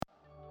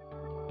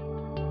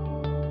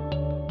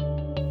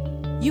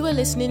You are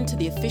listening to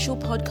the official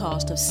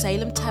podcast of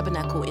Salem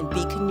Tabernacle in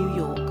Beacon, New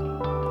York,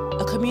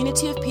 a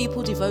community of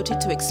people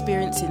devoted to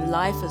experiencing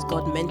life as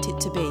God meant it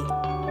to be.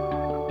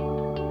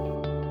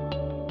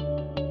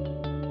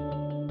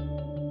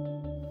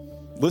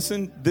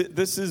 Listen,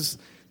 this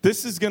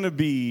is going to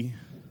be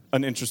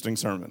an interesting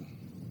sermon.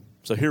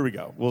 So here we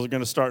go. We're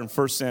going to start in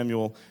 1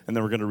 Samuel, and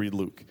then we're going to read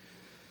Luke.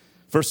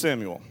 1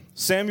 Samuel.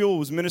 Samuel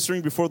was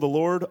ministering before the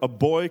Lord, a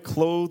boy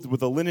clothed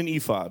with a linen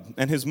ephod,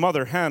 and his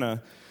mother,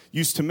 Hannah,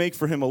 used to make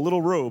for him a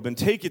little robe and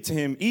take it to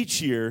him each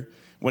year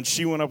when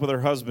she went up with her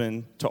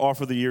husband to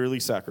offer the yearly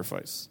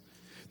sacrifice.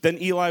 Then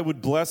Eli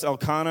would bless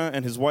Elkanah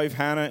and his wife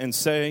Hannah and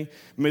say,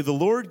 "May the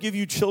Lord give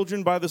you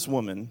children by this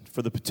woman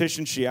for the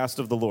petition she asked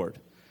of the Lord."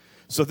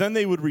 So then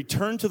they would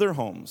return to their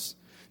homes.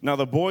 Now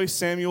the boy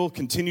Samuel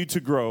continued to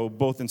grow,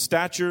 both in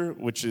stature,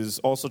 which is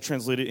also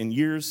translated in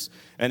years,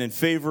 and in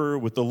favor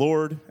with the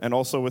Lord and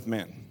also with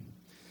man.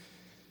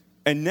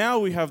 And now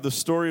we have the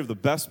story of the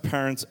best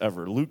parents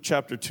ever. Luke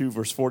chapter 2,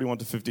 verse 41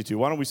 to 52.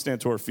 Why don't we stand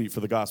to our feet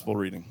for the gospel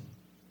reading?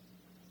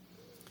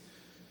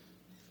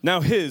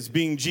 Now his,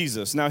 being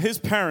Jesus, now his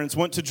parents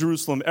went to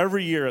Jerusalem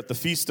every year at the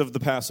feast of the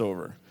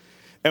Passover.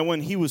 And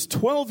when he was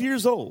 12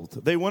 years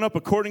old, they went up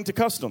according to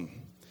custom.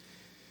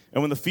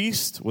 And when the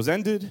feast was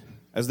ended,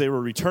 as they were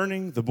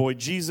returning, the boy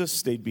Jesus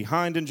stayed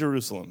behind in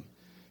Jerusalem.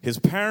 His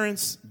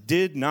parents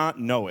did not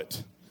know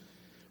it.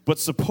 But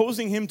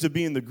supposing him to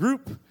be in the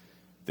group,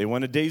 they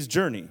went a day's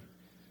journey.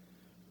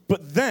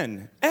 But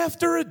then,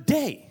 after a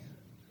day,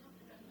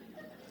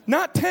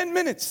 not 10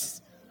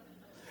 minutes,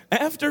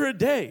 after a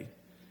day,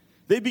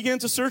 they began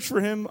to search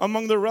for him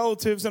among their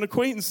relatives and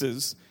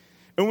acquaintances.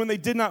 And when they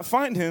did not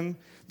find him,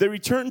 they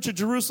returned to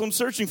Jerusalem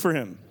searching for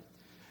him.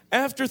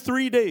 After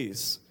 3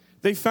 days,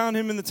 they found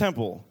him in the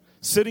temple,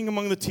 sitting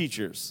among the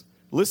teachers,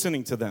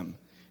 listening to them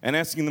and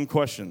asking them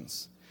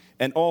questions.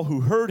 And all who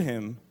heard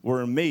him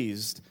were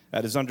amazed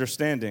at his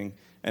understanding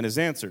and his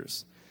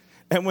answers.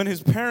 And when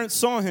his parents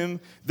saw him,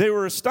 they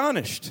were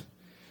astonished.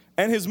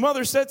 And his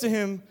mother said to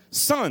him,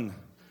 "Son,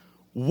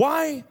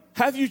 why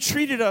have you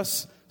treated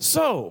us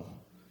so?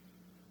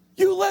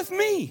 You left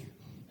me.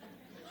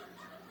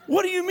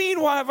 What do you mean,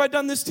 why have I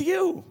done this to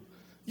you?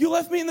 You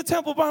left me in the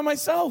temple by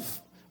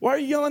myself. Why are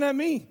you yelling at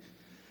me?"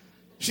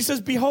 She says,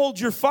 "Behold,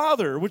 your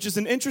father," which is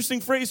an interesting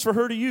phrase for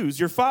her to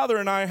use. "Your father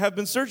and I have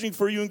been searching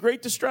for you in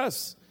great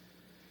distress."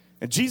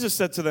 And Jesus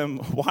said to them,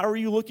 "Why were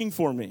you looking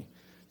for me?"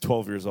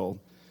 12 years old.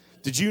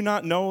 "Did you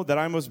not know that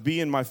I must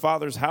be in my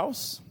Father's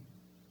house?"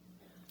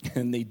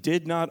 And they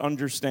did not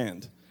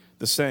understand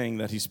the saying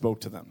that he spoke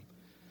to them.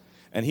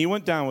 And he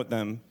went down with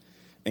them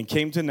and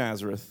came to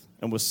Nazareth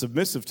and was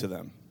submissive to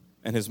them.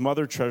 And his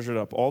mother treasured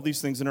up all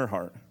these things in her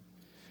heart.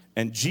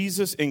 And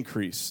Jesus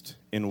increased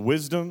in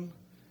wisdom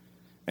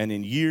and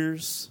in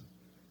years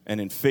and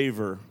in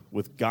favor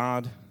with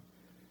God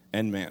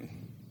and man.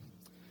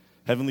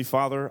 Heavenly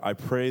Father, I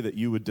pray that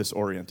you would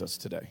disorient us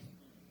today.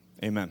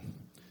 Amen.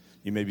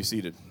 You may be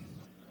seated.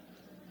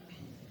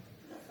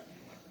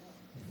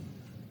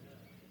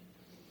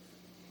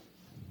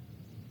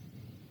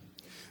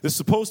 This is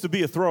supposed to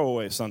be a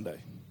throwaway Sunday.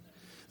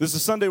 This is a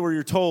Sunday where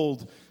you're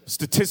told,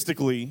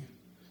 statistically,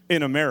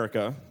 in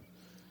America,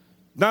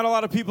 not a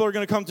lot of people are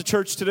going to come to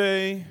church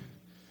today,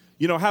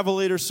 have a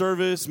later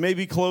service,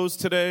 maybe close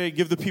today,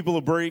 give the people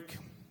a break.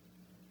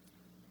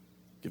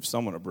 Give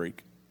someone a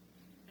break.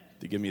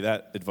 To give me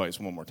that advice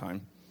one more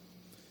time.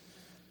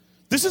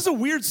 This is a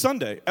weird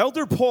Sunday.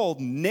 Elder Paul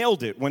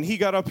nailed it when he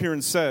got up here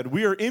and said,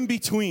 we are in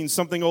between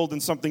something old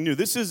and something new.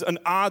 This is an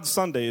odd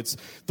Sunday. It's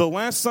the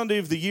last Sunday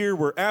of the year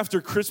where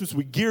after Christmas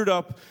we geared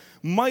up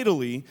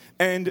mightily,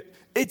 and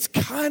it's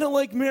kind of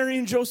like Mary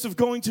and Joseph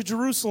going to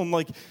Jerusalem,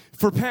 like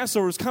for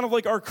Passover. It's kind of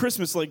like our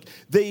Christmas. Like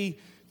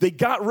they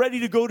got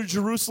ready to go to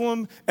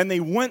Jerusalem, and they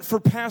went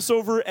for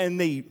Passover, and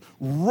they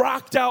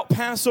rocked out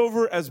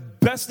Passover as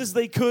best as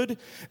they could,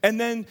 and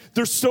then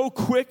they're so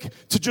quick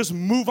to just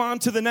move on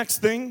to the next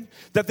thing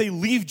that they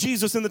leave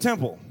Jesus in the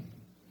temple.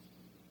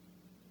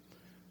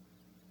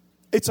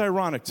 It's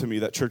ironic to me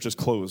that church is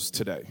closed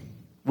today,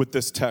 with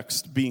this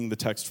text being the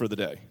text for the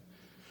day.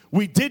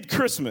 We did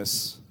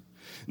Christmas.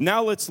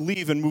 Now let's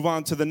leave and move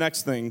on to the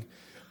next thing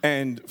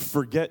and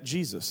forget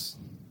Jesus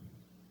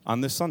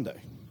on this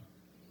Sunday.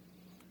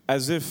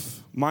 As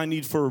if my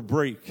need for a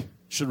break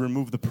should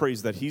remove the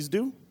praise that he's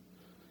due.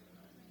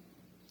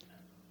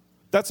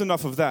 That's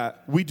enough of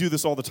that. We do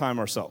this all the time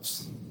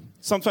ourselves.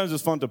 Sometimes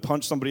it's fun to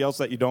punch somebody else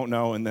that you don't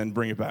know and then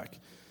bring it back.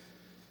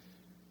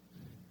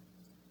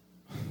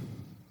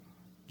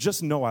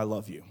 Just know I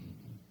love you.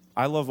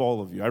 I love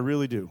all of you. I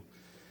really do.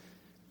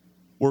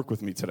 Work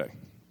with me today.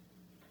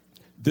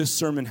 This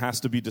sermon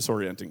has to be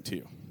disorienting to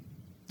you.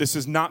 This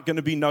is not going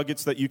to be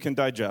nuggets that you can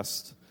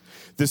digest.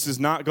 This is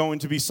not going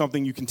to be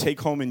something you can take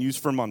home and use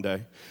for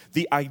Monday.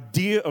 The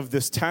idea of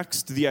this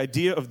text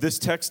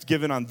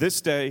given on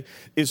this day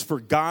is for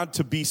God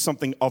to be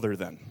something other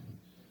than.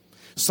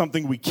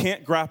 Something we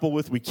can't grapple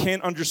with, we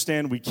can't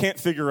understand, we can't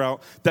figure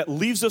out, that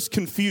leaves us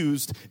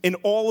confused in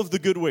all of the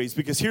good ways.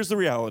 Because here's the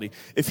reality.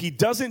 If he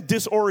doesn't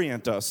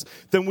disorient us,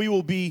 then we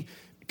will be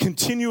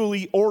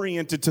continually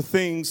oriented to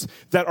things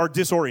that are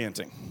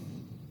disorienting.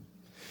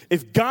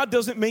 If God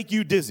doesn't make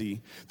you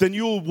dizzy, then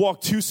you will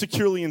walk too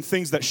securely in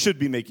things that should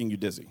be making you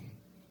dizzy.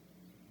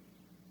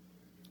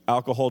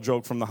 Alcohol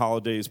joke from the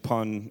holidays,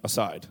 pun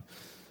aside.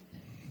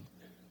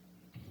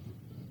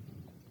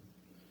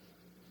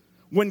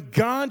 When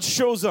God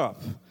shows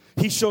up,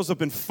 he shows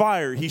up in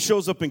fire, he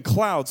shows up in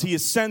clouds, he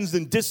ascends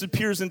and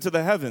disappears into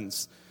the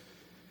heavens.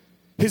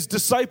 His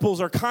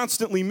disciples are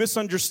constantly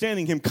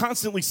misunderstanding him,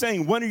 constantly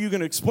saying, when are you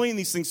going to explain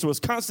these things to us?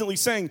 Constantly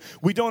saying,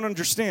 we don't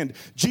understand.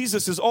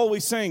 Jesus is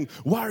always saying,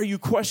 why are you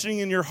questioning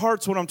in your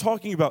hearts what I'm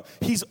talking about?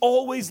 He's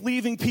always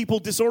leaving people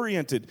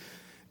disoriented.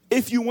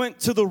 If you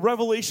went to the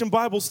Revelation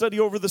Bible study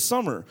over the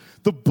summer,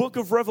 the book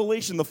of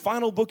Revelation, the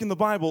final book in the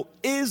Bible,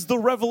 is the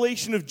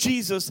revelation of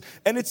Jesus,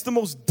 and it's the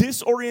most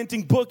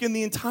disorienting book in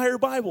the entire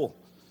Bible.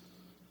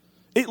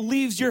 It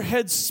leaves your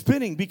head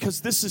spinning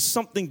because this is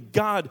something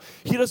God,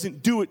 he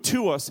doesn't do it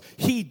to us.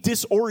 He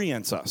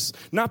disorients us.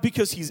 Not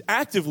because he's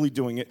actively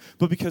doing it,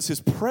 but because his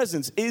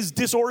presence is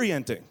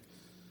disorienting.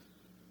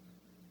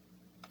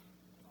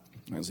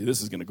 See,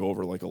 this is going to go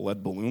over like a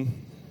lead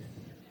balloon.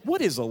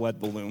 What is a lead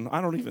balloon?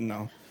 I don't even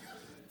know.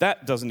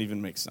 That doesn't even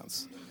make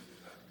sense.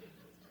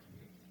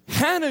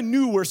 Hannah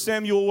knew where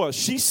Samuel was.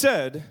 She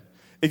said,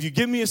 if you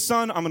give me a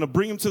son, I'm going to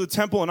bring him to the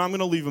temple and I'm going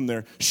to leave him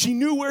there. She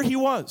knew where he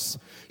was.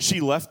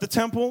 She left the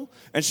temple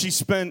and she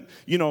spent,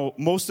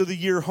 most of the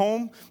year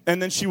home.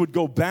 And then she would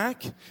go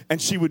back and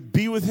she would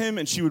be with him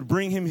and she would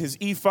bring him his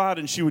ephod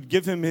and she would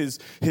give him his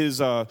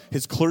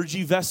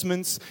clergy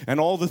vestments and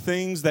all the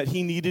things that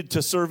he needed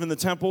to serve in the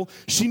temple.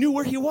 She knew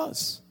where he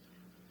was.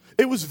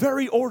 It was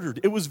very ordered.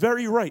 It was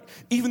very right.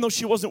 Even though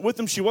she wasn't with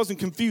him, she wasn't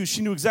confused.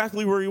 She knew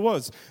exactly where he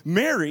was.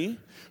 Mary,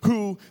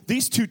 who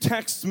these two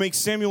texts make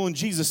Samuel and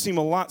Jesus seem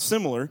a lot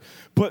similar,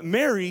 but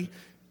Mary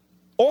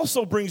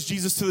also brings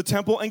Jesus to the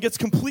temple and gets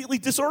completely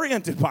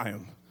disoriented by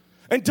him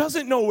and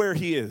doesn't know where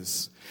he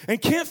is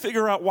and can't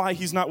figure out why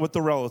he's not with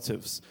the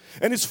relatives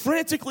and is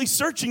frantically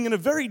searching in a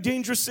very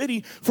dangerous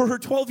city for her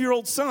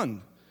 12-year-old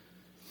son.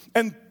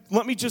 And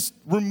let me just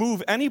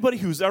remove anybody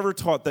who's ever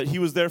taught that he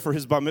was there for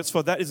his bar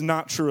mitzvah. That is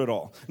not true at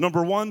all.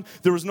 Number one,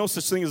 there was no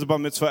such thing as a bar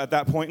mitzvah at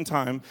that point in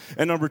time.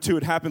 And number two,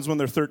 it happens when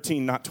they're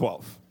 13, not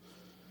 12.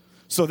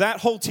 So that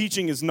whole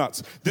teaching is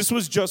nuts. This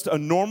was just a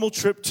normal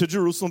trip to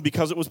Jerusalem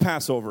because it was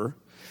Passover,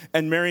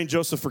 and Mary and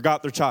Joseph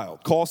forgot their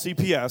child. Call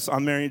CPS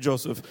on Mary and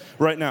Joseph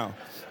right now.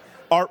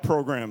 Art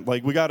program,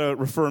 we got to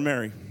refer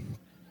Mary.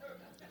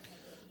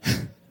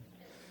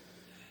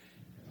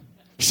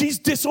 She's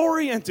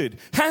disoriented.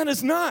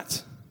 Hannah's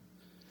not.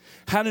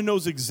 Hannah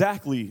knows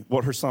exactly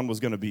what her son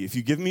was going to be. If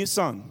you give me a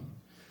son,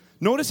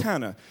 notice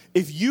Hannah,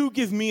 if you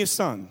give me a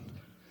son,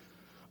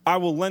 I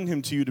will lend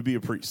him to you to be a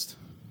priest.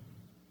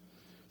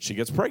 She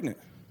gets pregnant.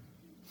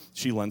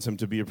 She lends him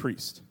to be a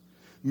priest.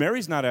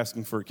 Mary's not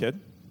asking for a kid.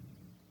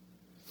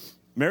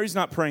 Mary's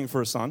not praying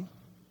for a son.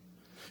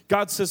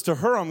 God says to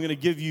her, I'm going to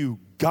give you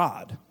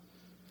God.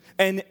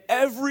 And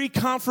every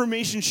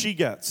confirmation she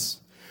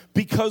gets,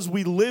 because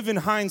we live in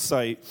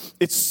hindsight,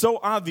 it's so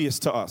obvious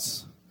to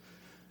us.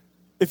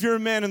 If you're a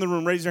man in the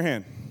room, raise your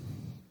hand.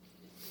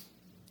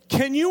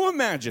 Can you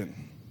imagine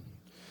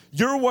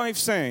your wife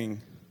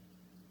saying,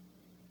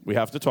 we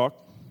have to talk.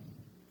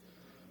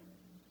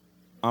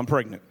 I'm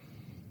pregnant.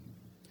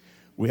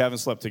 We haven't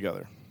slept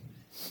together.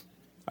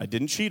 I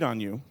didn't cheat on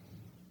you.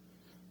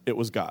 It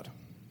was God.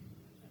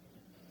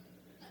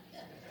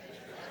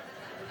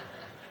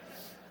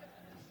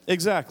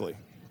 Exactly.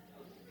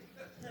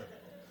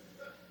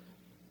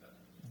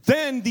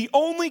 Then the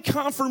only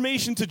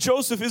confirmation to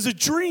Joseph is a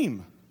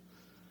dream.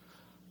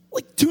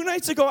 2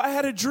 nights ago, I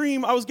had a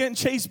dream I was getting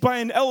chased by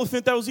an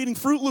elephant that was eating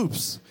Fruit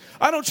Loops.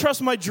 I don't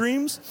trust my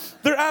dreams.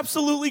 They're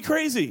absolutely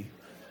crazy.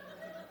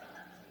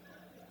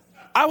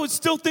 I would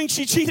still think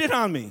she cheated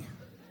on me.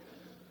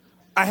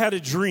 I had a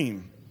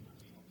dream.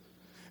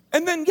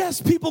 And then,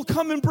 yes, people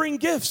come and bring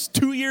gifts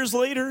 2 years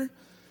later.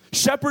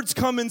 Shepherds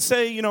come and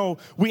say,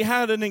 we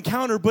had an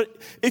encounter. But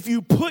if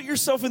you put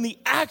yourself in the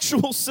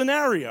actual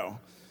scenario,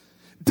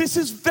 this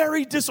is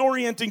very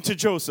disorienting to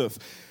Joseph.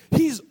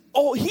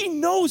 He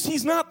knows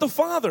he's not the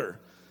father.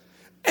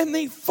 And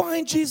they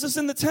find Jesus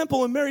in the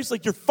temple, and Mary's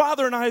like, your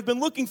father and I have been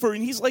looking for you.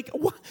 And he's like,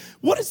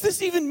 what does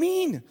this even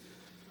mean?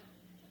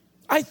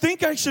 I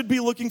think I should be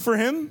looking for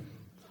him.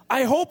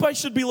 I hope I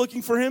should be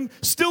looking for him.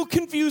 Still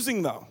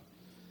confusing, though.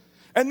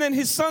 And then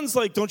his son's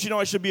like, don't you know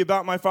I should be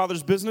about my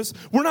father's business?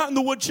 We're not in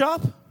the wood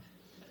shop.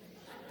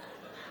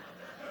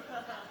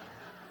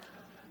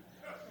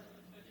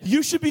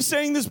 You should be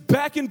saying this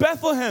back in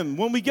Bethlehem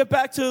when we get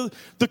back to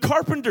the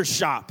carpenter's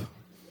shop.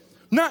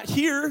 Not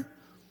here.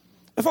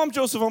 If I'm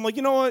Joseph, I'm like,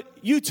 you know what?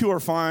 You two are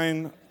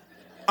fine.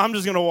 I'm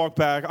just going to walk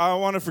back. I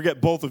want to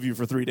forget both of you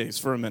for 3 days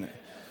for a minute.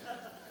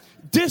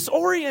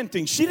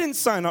 Disorienting. She didn't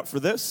sign up for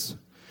this.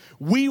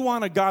 We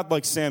want a God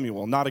like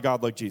Samuel, not a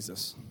God like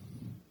Jesus.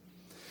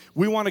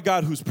 We want a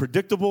God who's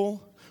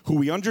predictable, who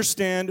we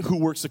understand, who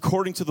works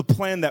according to the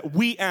plan that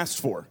we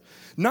asked for.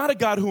 Not a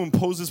God who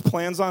imposes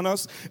plans on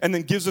us and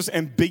then gives us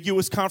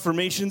ambiguous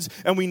confirmations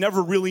and we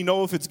never really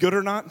know if it's good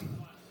or not.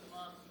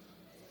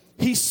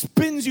 He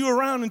spins you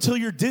around until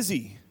you're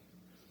dizzy.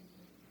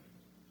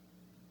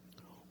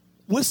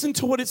 Listen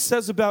to what it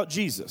says about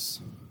Jesus.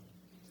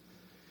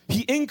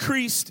 He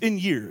increased in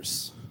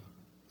years.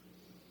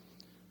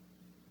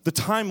 The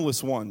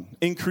timeless one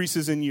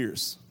increases in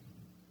years.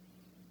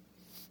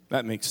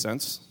 That makes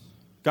sense.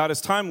 God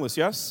is timeless,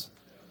 yes?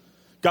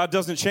 God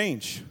doesn't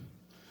change.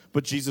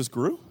 But Jesus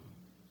grew.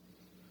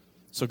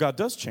 So God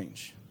does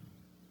change.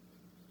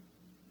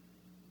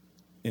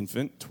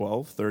 Infant,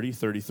 12, 30,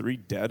 33,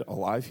 dead,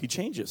 alive, he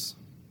changes.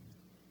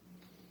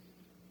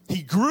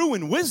 He grew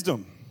in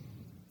wisdom.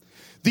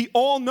 The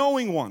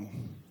all-knowing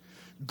one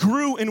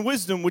grew in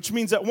wisdom, which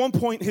means at one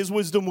point his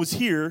wisdom was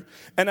here,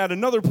 and at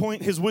another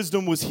point his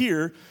wisdom was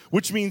here,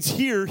 which means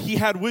here he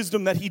had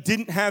wisdom that he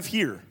didn't have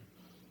here.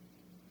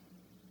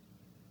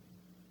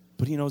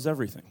 But he knows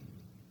everything.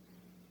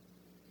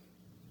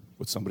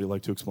 Would somebody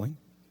like to explain?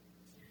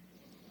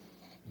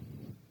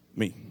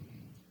 Me.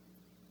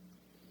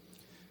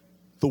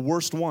 The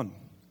worst one.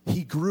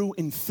 He grew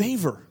in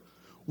favor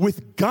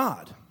with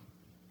God.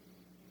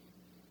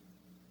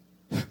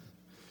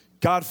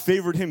 God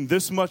favored him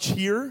this much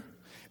here,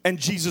 and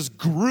Jesus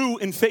grew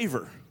in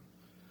favor,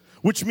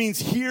 which means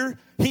here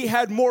he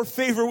had more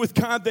favor with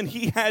God than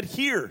he had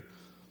here.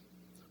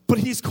 But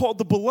he's called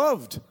the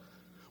beloved,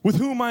 with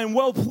whom I am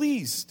well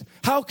pleased.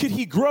 How could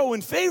he grow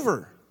in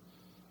favor?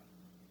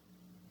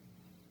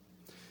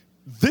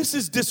 This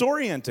is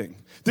disorienting.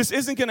 This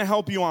isn't going to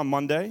help you on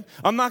Monday.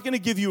 I'm not going to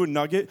give you a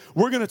nugget.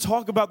 We're going to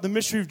talk about the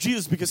mystery of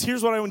Jesus, because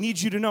here's what I need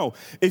you to know.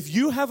 If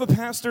you have a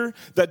pastor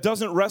that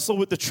doesn't wrestle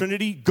with the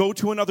Trinity, go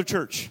to another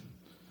church.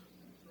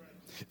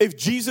 If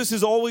Jesus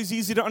is always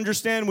easy to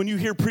understand when you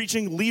hear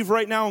preaching, leave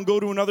right now and go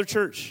to another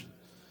church.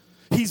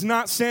 He's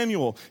not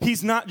Samuel.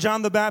 He's not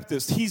John the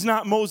Baptist. He's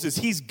not Moses.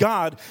 He's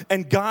God,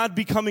 and God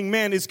becoming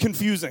man is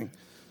confusing.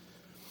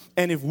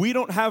 And if we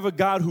don't have a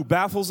God who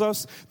baffles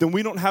us, then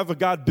we don't have a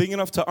God big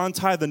enough to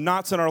untie the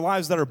knots in our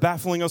lives that are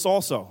baffling us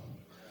also.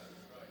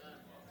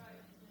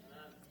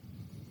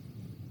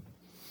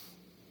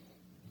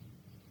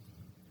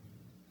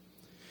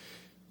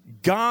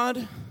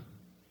 God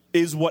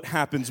is what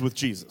happens with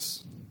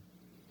Jesus.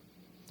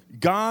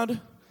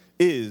 God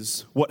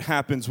is what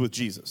happens with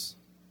Jesus.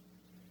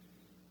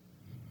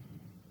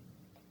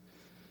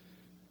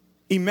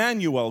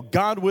 Emmanuel,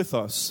 God with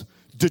us,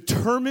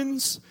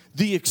 determines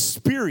the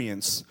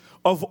experience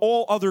of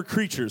all other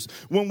creatures.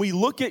 When we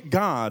look at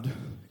God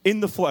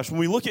in the flesh, when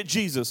we look at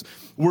Jesus,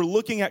 we're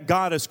looking at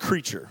God as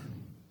creature.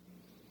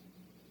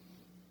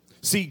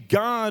 See,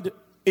 God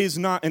is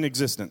not in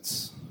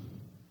existence.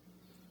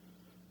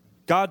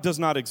 God does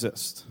not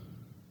exist.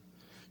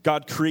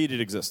 God created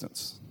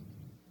existence.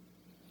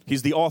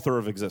 He's the author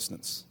of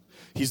existence.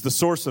 He's the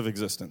source of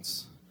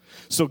existence.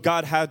 So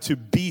God had to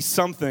be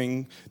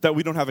something that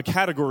we don't have a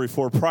category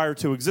for prior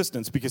to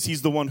existence, because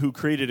he's the one who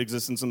created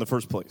existence in the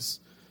first place.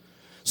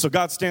 So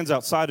God stands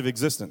outside of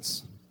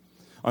existence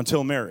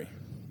until Mary.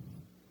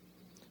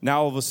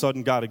 Now all of a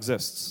sudden God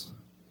exists.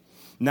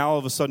 Now all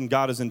of a sudden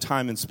God is in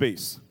time and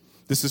space.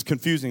 This is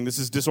confusing. This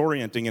is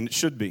disorienting, and it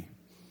should be.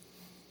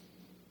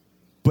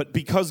 But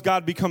because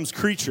God becomes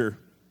creature,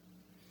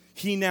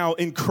 he now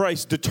in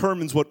Christ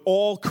determines what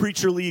all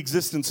creaturely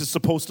existence is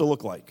supposed to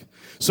look like.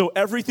 So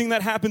everything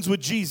that happens with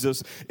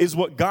Jesus is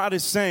what God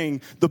is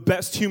saying the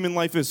best human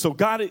life is. So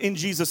God in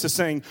Jesus is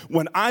saying,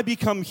 when I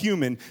become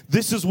human,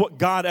 this is what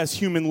God as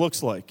human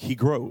looks like. He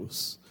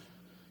grows.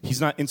 He's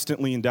not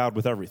instantly endowed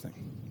with everything.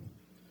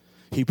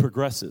 He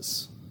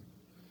progresses.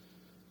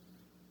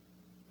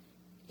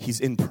 He's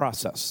in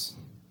process.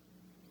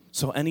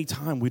 So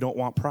anytime we don't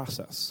want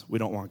process, we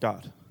don't want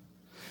God.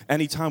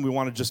 Anytime we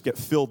want to just get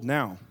filled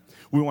now,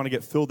 we want to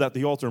get filled at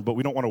the altar, but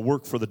we don't want to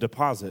work for the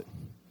deposit,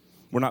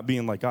 we're not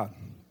being like God.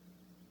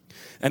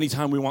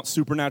 Anytime we want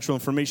supernatural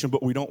information,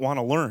 but we don't want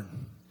to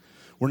learn,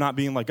 we're not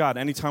being like God.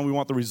 Anytime we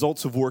want the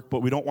results of work,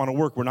 but we don't want to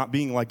work, we're not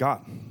being like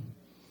God.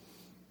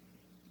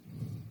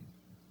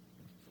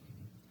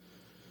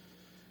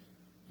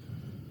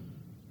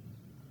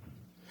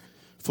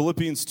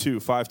 Philippians 2,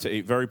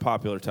 5-8, very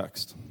popular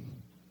text.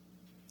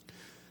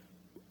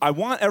 I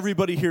want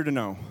everybody here to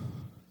know,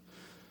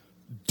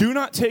 do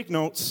not take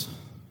notes.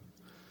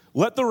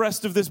 Let the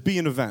rest of this be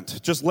an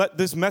event. Just let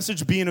this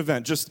message be an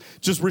event. Just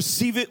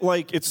receive it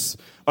like it's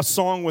a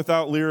song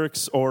without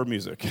lyrics or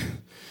music.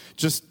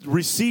 Just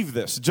receive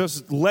this.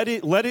 Just let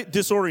it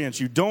disorient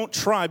you. Don't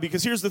try,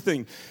 because here's the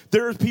thing.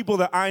 There are people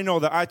that I know,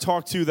 that I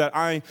talk to, that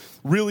I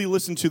really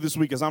listen to this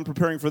week as I'm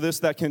preparing for this,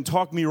 that can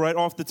talk me right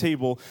off the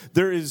table.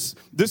 This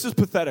is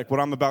pathetic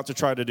what I'm about to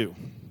try to do.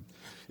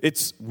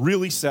 It's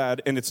really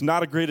sad, and it's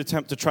not a great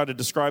attempt to try to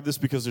describe this,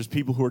 because there's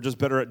people who are just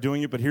better at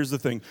doing it. But here's the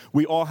thing.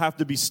 We all have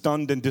to be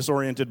stunned and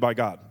disoriented by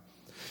God.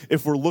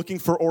 If we're looking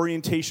for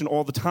orientation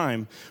all the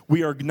time,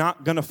 we are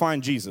not going to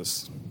find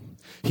Jesus.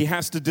 He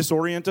has to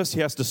disorient us.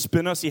 He has to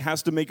spin us. He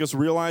has to make us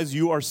realize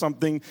you are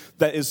something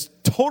that is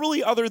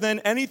totally other than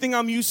anything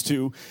I'm used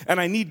to,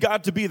 and I need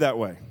God to be that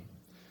way.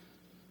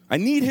 I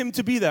need him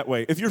to be that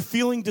way. If you're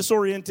feeling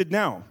disoriented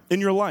now in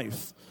your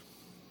life,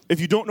 if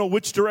you don't know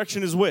which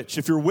direction is which,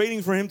 if you're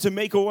waiting for him to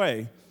make a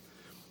way,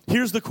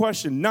 Here's the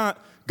question,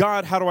 not,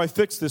 God, how do I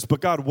fix this? But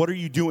God, what are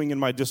you doing in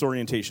my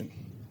disorientation?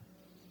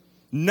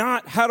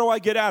 Not, how do I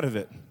get out of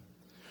it?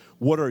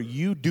 What are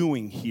you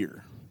doing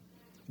here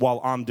while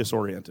I'm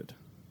disoriented?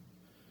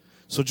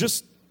 So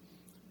just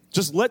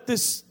let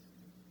this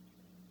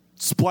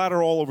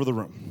splatter all over the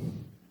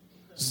room.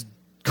 This is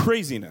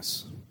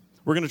craziness.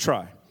 We're going to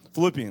try.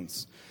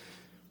 Philippians.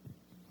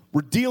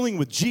 We're dealing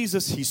with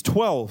Jesus. He's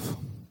 12.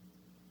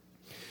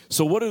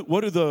 So what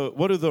do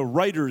the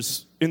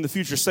writers in the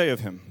future say of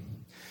him?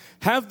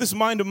 Have this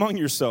mind among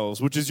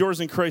yourselves, which is yours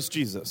in Christ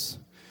Jesus,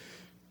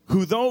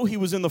 who though he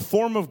was in the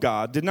form of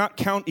God, did not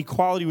count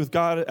equality with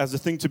God as a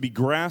thing to be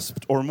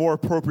grasped or more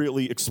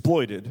appropriately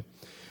exploited,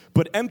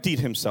 but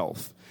emptied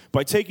himself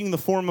by taking the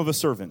form of a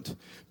servant.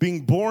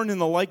 Being born in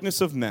the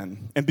likeness of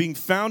men and being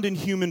found in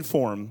human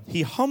form,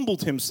 he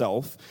humbled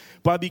himself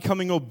by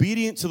becoming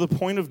obedient to the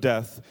point of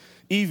death,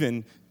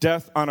 even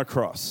death on a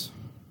cross.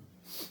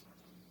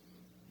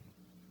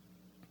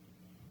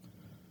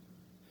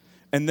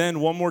 And then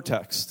one more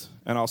text,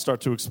 and I'll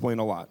start to explain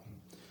a lot.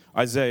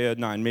 Isaiah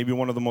 9, maybe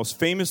one of the most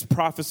famous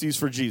prophecies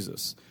for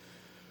Jesus.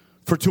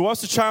 For to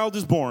us a child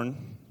is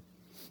born,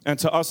 and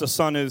to us a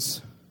son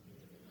is.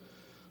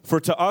 For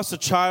to us a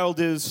child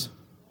is,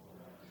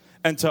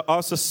 and to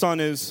us a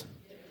son is.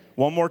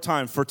 One more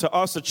time. For to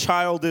us a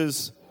child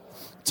is,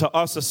 to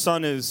us a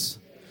son is.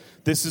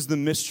 This is the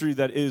mystery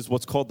that is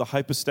what's called the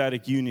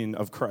hypostatic union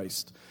of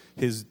Christ.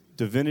 His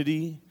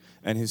divinity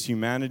and his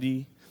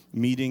humanity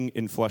meeting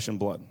in flesh and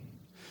blood.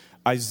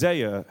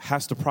 Isaiah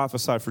has to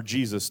prophesy for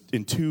Jesus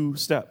in 2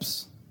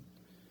 steps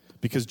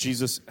because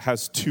Jesus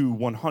has 2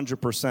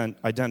 100%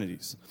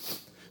 identities.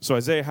 So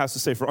Isaiah has to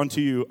say, for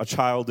unto you a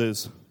child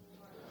is,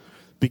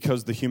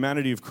 because the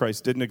humanity of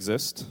Christ didn't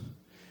exist,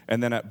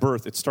 and then at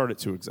birth it started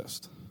to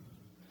exist.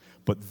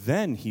 But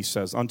then he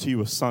says, unto you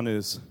a son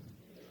is,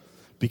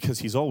 because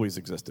he's always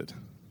existed.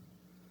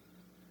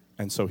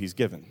 And so he's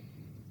given.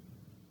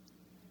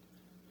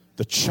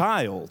 The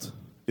child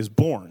is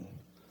born.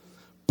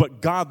 But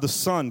God the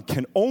Son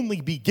can only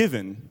be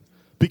given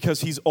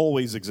because he's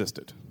always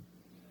existed.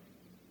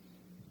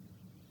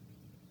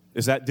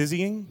 Is that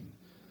dizzying?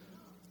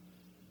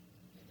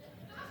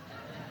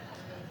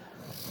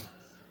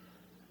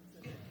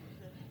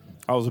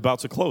 I was about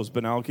to close,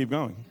 but now I'll keep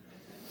going.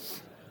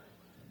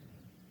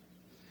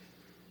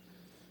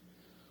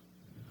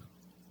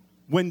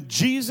 When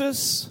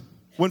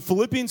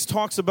Philippians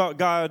talks about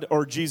God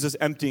or Jesus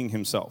emptying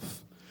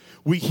himself,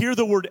 we hear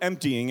the word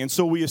emptying, and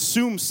so we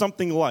assume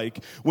something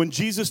like when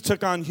Jesus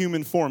took on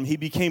human form, he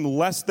became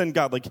less than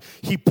God. Like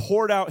he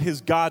poured out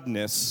his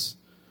godness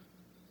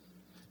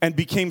and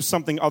became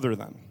something other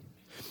than.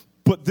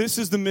 But this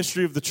is the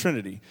mystery of the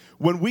Trinity.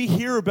 When we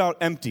hear about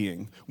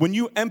emptying, when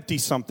you empty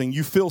something,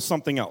 you fill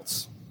something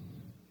else.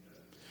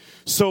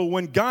 So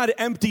when God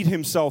emptied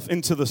himself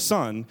into the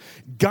Son,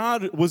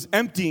 God was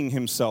emptying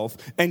himself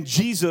and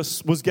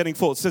Jesus was getting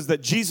full. It says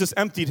that Jesus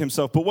emptied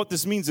himself, but what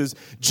this means is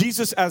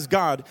Jesus as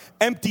God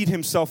emptied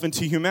himself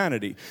into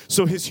humanity.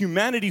 So his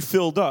humanity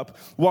filled up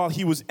while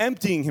he was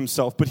emptying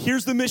himself. But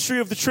here's the mystery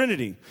of the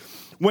Trinity.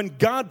 When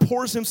God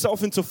pours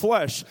himself into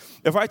flesh,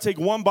 if I take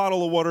 1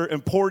 bottle of water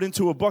and pour it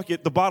into a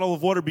bucket, the bottle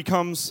of water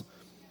becomes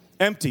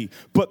empty.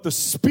 But the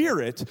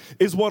Spirit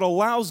is what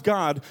allows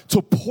God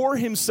to pour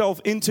himself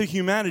into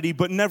humanity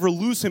but never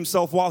lose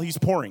himself while he's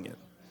pouring it.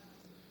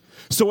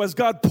 So as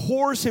God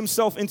pours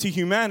himself into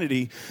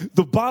humanity,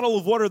 the bottle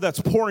of water that's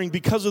pouring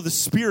because of the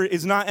Spirit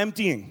is not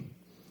emptying.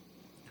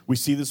 We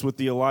see this with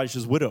the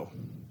Elijah's widow.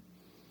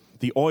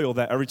 The oil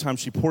that every time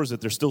she pours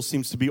it, there still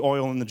seems to be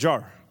oil in the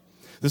jar.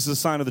 This is a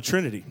sign of the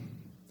Trinity.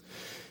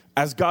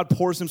 As God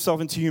pours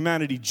himself into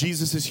humanity,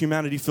 Jesus'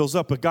 humanity fills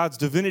up, but God's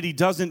divinity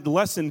doesn't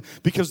lessen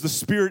because the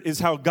Spirit is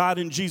how God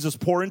and Jesus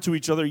pour into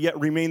each other yet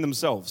remain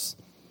themselves.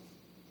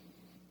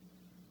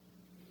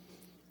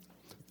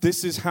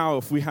 This is how,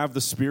 if we have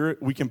the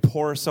Spirit, we can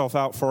pour ourselves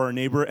out for our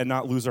neighbor and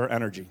not lose our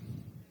energy,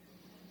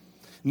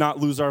 not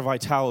lose our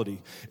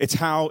vitality. It's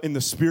how, in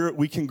the Spirit,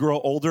 we can grow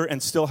older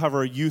and still have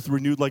our youth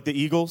renewed like the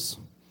eagles,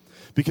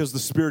 because the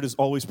Spirit is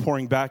always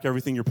pouring back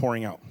everything you're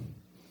pouring out.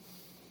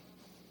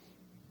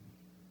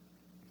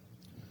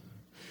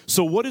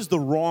 So what is the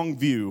wrong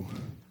view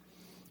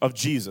of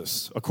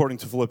Jesus, according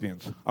to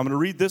Philippians? I'm going to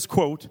read this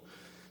quote.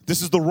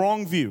 This is the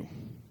wrong view.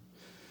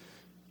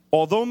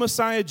 Although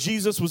Messiah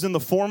Jesus was in the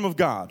form of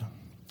God,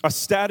 a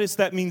status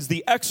that means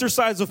the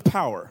exercise of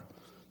power,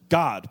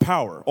 God,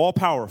 power,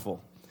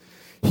 all-powerful,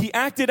 he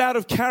acted out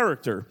of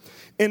character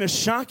in a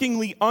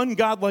shockingly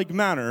ungodlike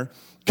manner,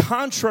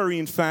 contrary,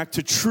 in fact,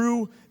 to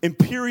true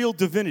imperial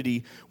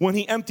divinity when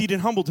he emptied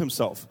and humbled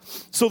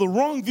himself. So the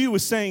wrong view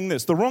is saying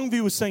this. The wrong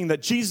view is saying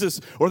that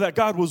Jesus or that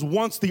God was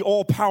once the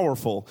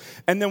all-powerful,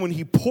 and then when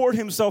he poured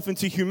himself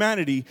into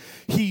humanity,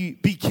 he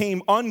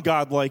became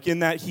ungodlike in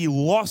that he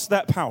lost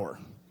that power.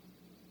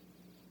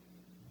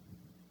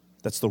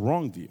 That's the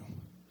wrong view.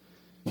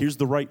 Here's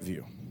the right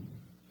view.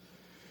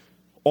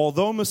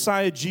 Although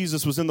Messiah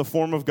Jesus was in the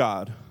form of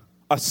God,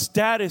 a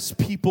status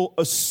people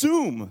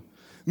assume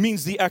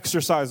means the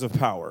exercise of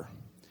power.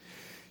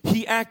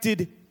 He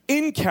acted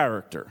in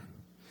character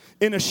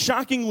in a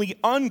shockingly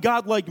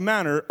ungodlike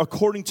manner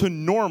according to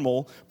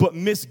normal but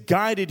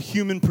misguided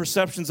human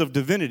perceptions of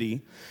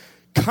divinity,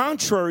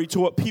 contrary to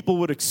what people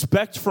would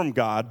expect from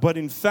God, but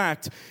in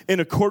fact in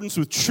accordance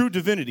with true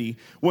divinity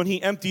when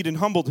he emptied and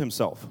humbled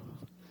himself.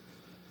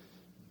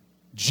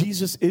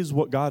 Jesus is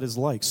what God is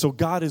like. So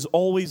God is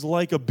always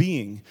like a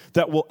being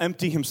that will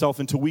empty himself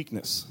into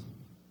weakness.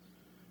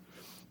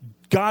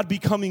 God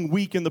becoming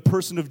weak in the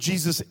person of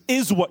Jesus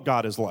is what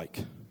God is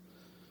like.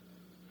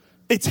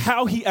 It's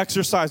how he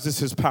exercises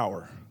his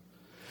power.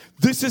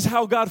 This is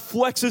how God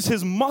flexes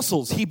his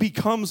muscles. He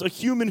becomes a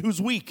human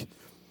who's weak.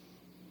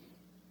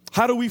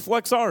 How do we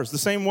flex ours? The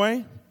same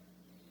way?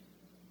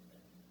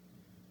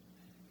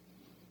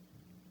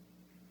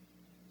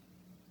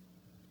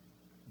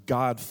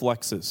 God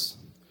flexes,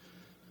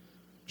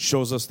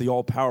 shows us the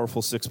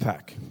all-powerful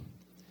six-pack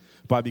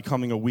by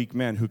becoming a weak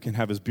man who can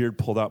have his beard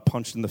pulled out,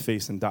 punched in the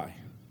face, and die.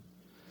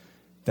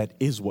 That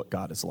is what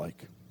God is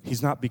like.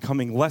 He's not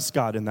becoming less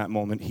God in that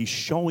moment. He's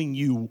showing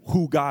you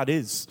who God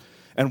is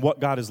and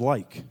what God is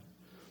like.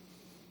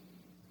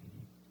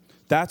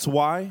 That's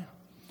why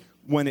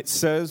when it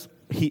says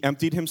he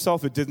emptied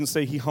himself, it didn't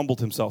say he humbled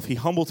himself. He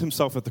humbled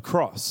himself at the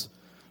cross.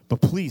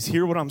 But please,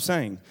 hear what I'm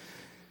saying.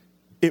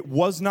 It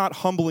was not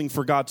humbling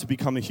for God to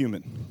become a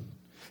human.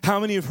 How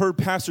many have heard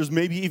pastors,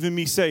 maybe even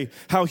me, say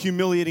how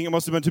humiliating it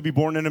must have been to be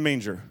born in a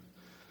manger?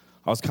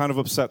 I was kind of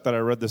upset that I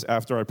read this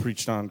after I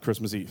preached on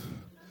Christmas Eve.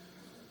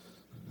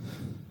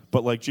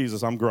 But like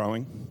Jesus, I'm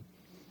growing.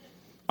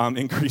 I'm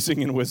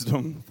increasing in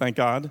wisdom, thank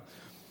God.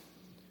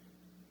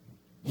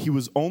 He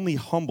was only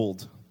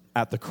humbled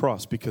at the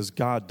cross because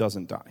God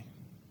doesn't die.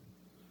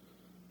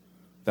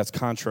 That's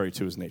contrary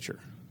to his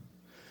nature.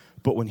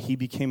 But when he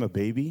became a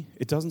baby,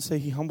 it doesn't say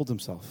he humbled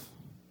himself.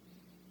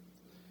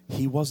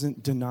 He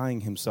wasn't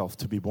denying himself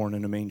to be born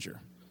in a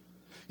manger.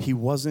 He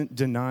wasn't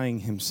denying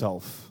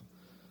himself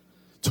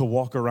to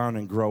walk around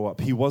and grow up.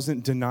 He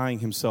wasn't denying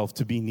himself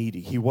to be needy.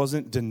 He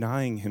wasn't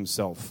denying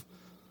himself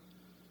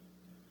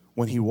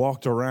when he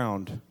walked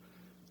around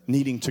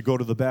needing to go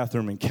to the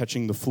bathroom and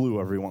catching the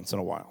flu every once in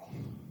a while.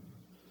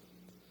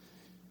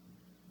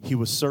 He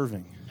was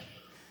serving.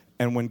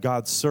 And when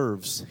God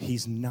serves,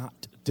 he's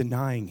not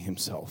denying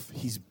himself.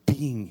 He's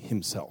being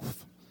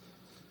himself.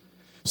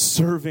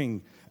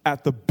 Serving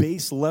at the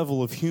base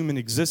level of human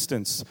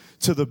existence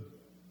to the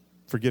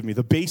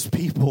base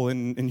people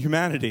in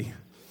humanity.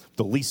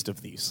 The least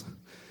of these,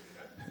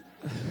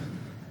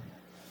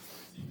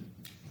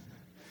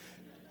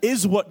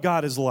 is what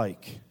God is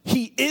like.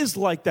 He is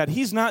like that.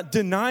 He's not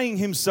denying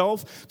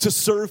himself to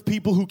serve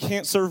people who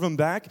can't serve him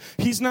back.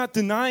 He's not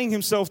denying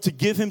himself to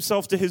give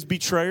himself to his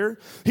betrayer.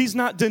 He's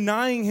not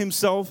denying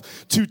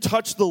himself to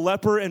touch the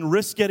leper and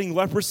risk getting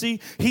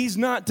leprosy. He's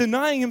not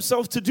denying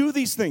himself to do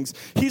these things.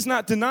 He's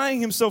not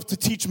denying himself to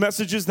teach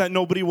messages that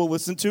nobody will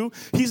listen to.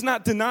 He's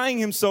not denying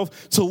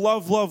himself to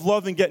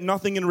love and get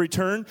nothing in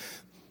return.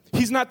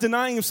 He's not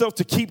denying himself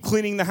to keep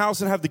cleaning the house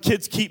and have the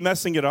kids keep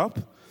messing it up.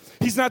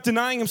 He's not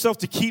denying himself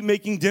to keep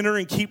making dinner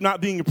and keep not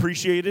being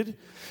appreciated.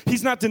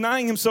 He's not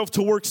denying himself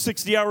to work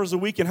 60 hours a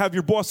week and have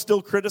your boss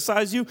still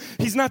criticize you.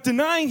 He's not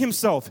denying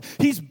himself.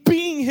 He's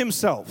being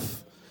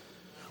himself.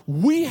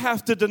 We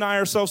have to deny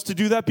ourselves to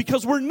do that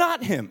because we're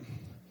not him.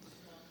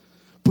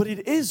 But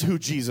it is who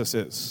Jesus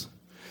is.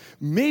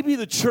 Maybe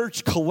the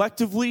church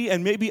collectively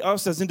and maybe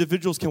us as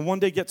individuals can one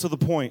day get to the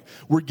point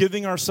where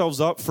giving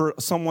ourselves up for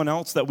someone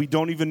else that we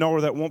don't even know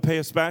or that won't pay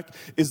us back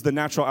is the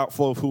natural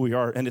outflow of who we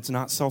are, and it's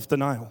not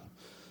self-denial.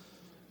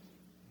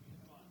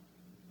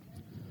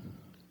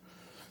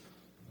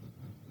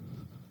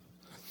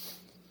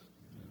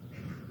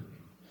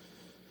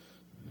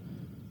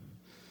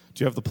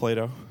 Do you have the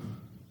Play-Doh?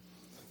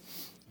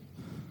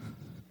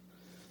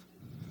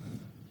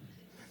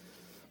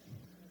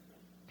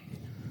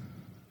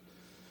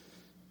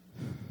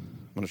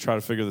 I'm going to try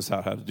to figure this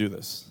out, how to do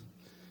this.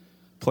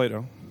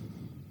 Play-Doh.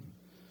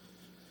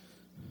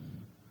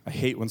 I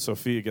hate when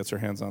Sophia gets her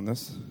hands on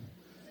this.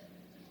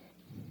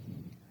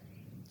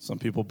 Some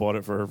people bought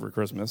it for her for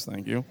Christmas.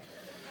 Thank you.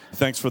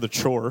 Thanks for the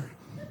chore.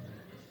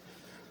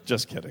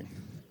 Just kidding.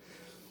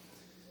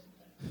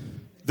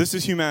 This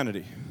is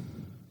humanity.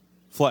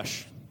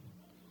 Flesh.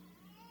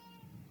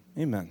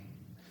 Amen.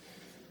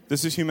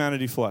 This is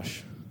humanity,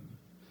 flesh.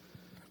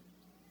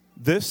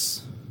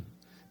 This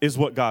is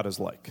what God is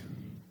like.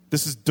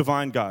 This is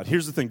divine God.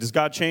 Here's the thing. Does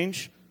God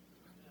change?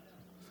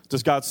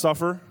 Does God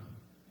suffer?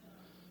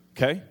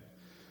 Okay.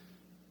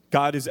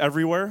 God is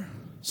everywhere,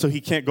 so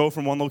he can't go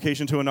from one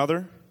location to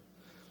another.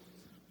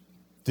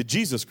 Did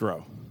Jesus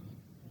grow?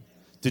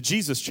 Did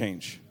Jesus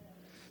change?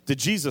 Did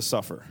Jesus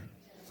suffer?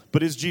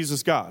 But is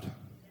Jesus God?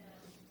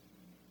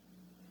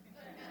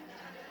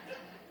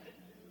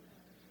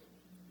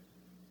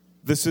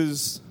 This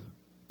is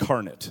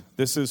carnate.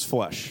 This is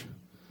flesh.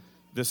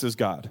 This is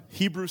God.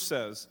 Hebrews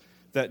says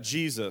that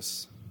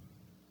Jesus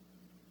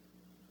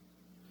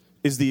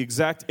is the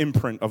exact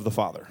imprint of the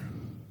Father.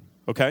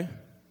 Okay?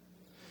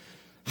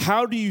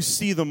 How do you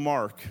see the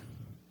mark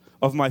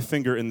of my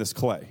finger in this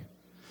clay?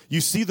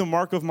 You see the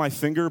mark of my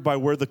finger by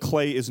where the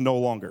clay is no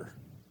longer.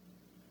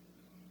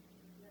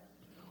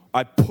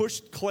 I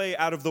pushed clay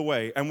out of the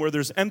way, and where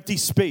there's empty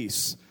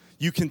space,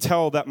 you can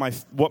tell that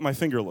what my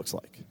finger looks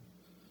like.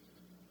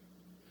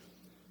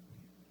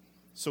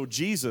 So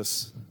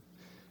Jesus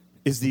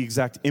is the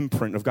exact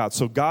imprint of God.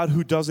 So God,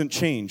 who doesn't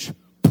change,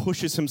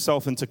 pushes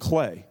himself into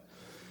clay.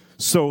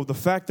 So the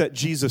fact that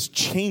Jesus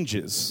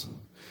changes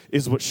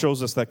is what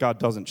shows us that God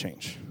doesn't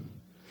change.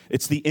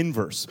 It's the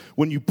inverse.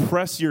 When you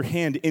press your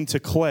hand into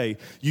clay,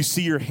 you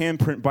see your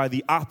handprint by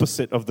the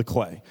opposite of the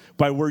clay,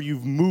 by where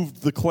you've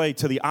moved the clay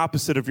to the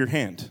opposite of your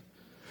hand.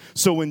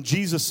 So when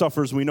Jesus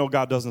suffers, we know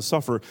God doesn't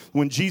suffer.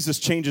 When Jesus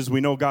changes,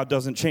 we know God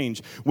doesn't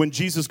change. When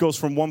Jesus goes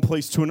from one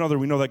place to another,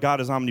 we know that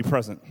God is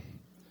omnipresent.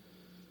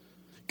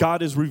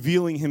 God is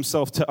revealing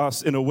himself to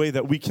us in a way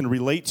that we can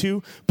relate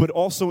to, but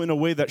also in a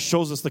way that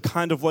shows us the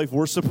kind of life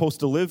we're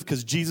supposed to live,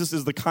 because Jesus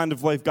is the kind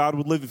of life God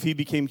would live if he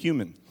became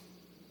human.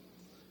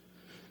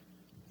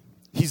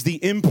 He's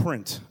the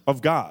imprint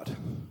of God.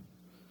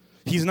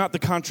 He's not the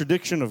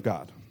contradiction of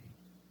God.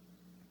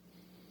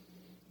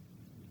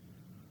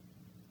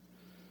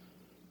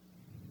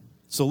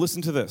 So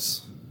listen to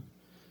this.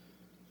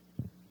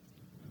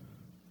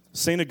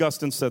 St.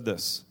 Augustine said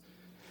this: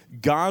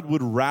 God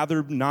would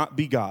rather not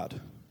be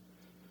God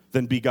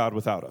than be God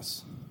without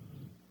us.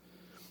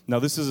 Now,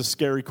 this is a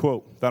scary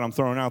quote that I'm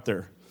throwing out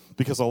there,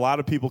 because a lot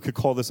of people could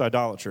call this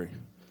idolatry.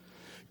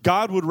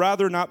 God would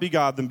rather not be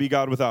God than be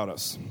God without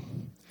us.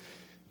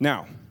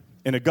 Now,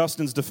 in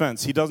Augustine's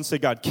defense, he doesn't say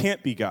God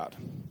can't be God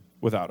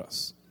without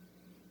us.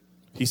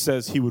 He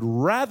says he would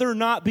rather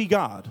not be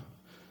God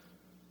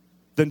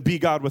than be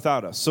God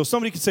without us. So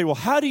somebody could say, well,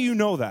 how do you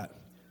know that?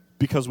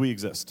 Because we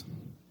exist.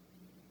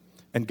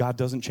 And God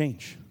doesn't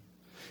change.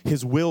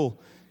 His will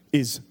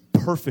is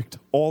perfect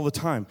all the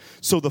time.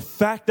 So the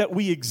fact that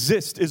we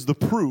exist is the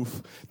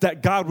proof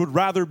that God would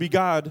rather be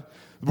God,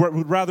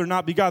 would rather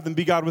not be God than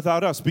be God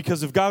without us.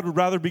 Because if God would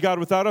rather be God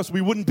without us, we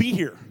wouldn't be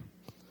here.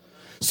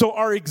 So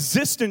our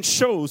existence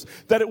shows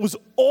that it was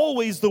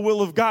always the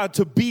will of God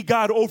to be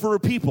God over a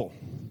people.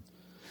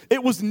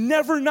 It was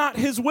never not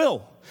his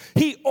will.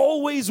 He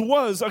always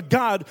was a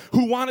God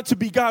who wanted to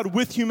be God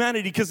with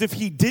humanity, because if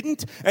he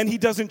didn't and he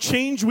doesn't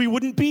change, we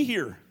wouldn't be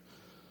here.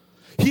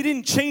 He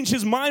didn't change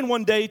his mind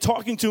one day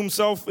talking to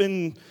himself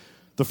in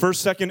the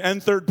first, second,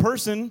 and third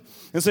person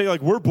and say,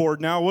 like, we're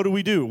bored now, what do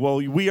we do? Well,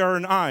 we are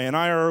an I, and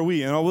I are a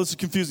we, and all this is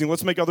confusing.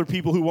 Let's make other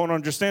people who won't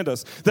understand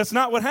us. That's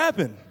not what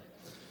happened.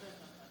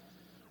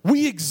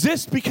 We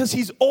exist because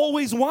he's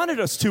always wanted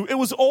us to. It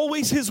was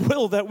always his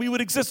will that we would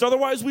exist.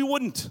 Otherwise, we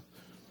wouldn't.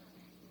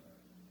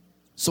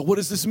 So what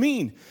does this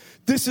mean?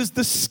 This is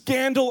the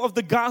scandal of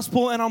the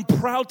gospel, and I'm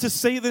proud to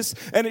say this,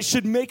 and it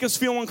should make us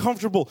feel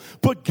uncomfortable.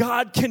 But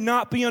God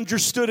cannot be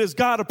understood as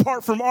God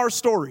apart from our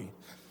story.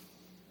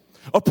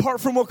 Apart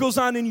from what goes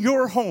on in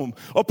your home,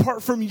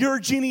 apart from your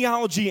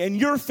genealogy and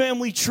your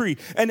family tree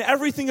and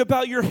everything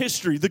about your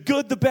history, the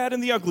good, the bad,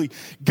 and the ugly,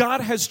 God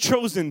has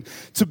chosen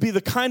to be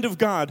the kind of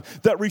God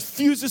that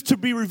refuses to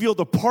be revealed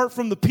apart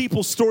from the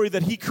people's story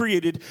that he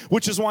created,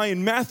 which is why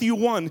in Matthew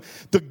 1,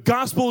 the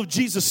gospel of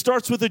Jesus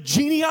starts with a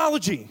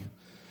genealogy.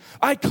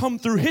 I come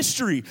through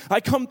history.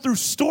 I come through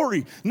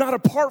story, not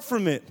apart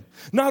from it,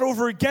 not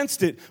over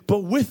against it, but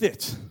with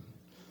it.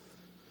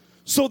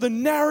 So the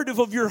narrative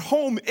of your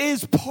home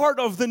is part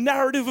of the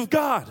narrative of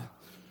God.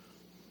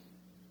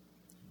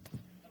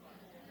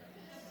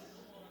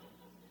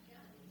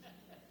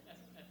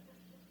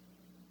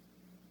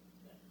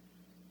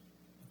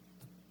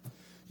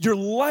 Your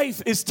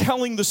life is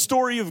telling the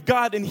story of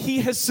God, and he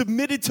has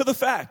submitted to the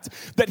fact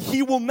that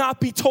he will not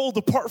be told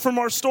apart from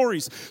our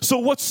stories. So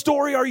what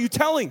story are you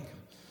telling?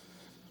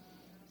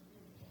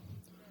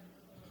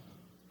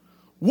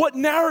 What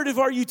narrative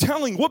are you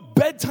telling? What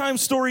bedtime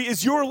story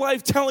is your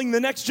life telling the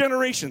next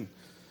generation?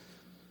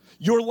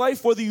 Your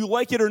life, whether you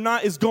like it or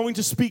not, is going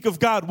to speak of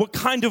God. What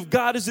kind of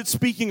God is it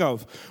speaking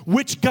of?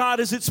 Which God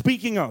is it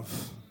speaking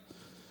of?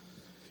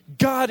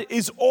 God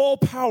is all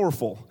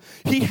powerful.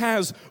 He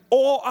has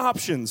all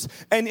options.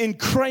 And in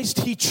Christ,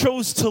 he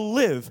chose to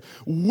live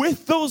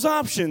with those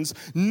options,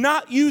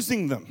 not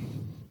using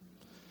them.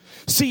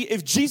 See,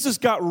 if Jesus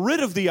got rid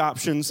of the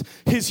options,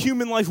 his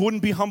human life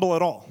wouldn't be humble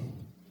at all.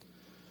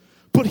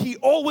 But he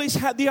always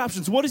had the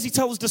options. What does he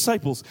tell his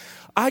disciples?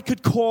 I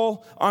could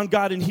call on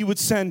God and he would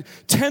send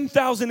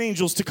 10,000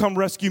 angels to come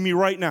rescue me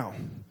right now.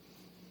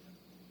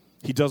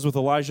 He does with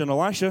Elijah and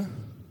Elisha.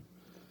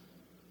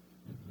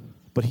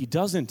 But he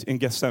doesn't in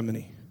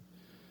Gethsemane.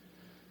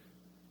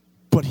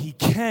 But he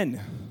can.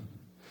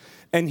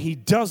 And he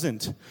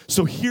doesn't.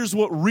 So here's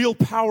what real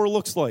power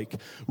looks like.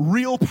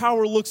 Real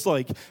power looks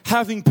like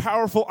having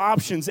powerful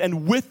options,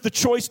 and with the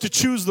choice to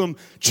choose them,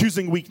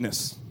 choosing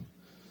weakness.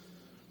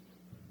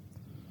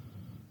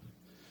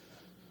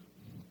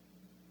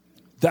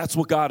 That's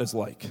what God is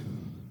like.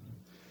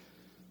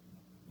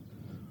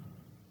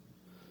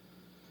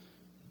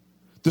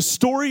 The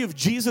story of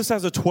Jesus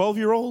as a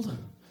 12-year-old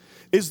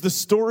is the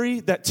story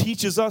that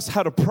teaches us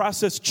how to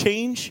process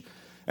change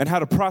and how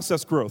to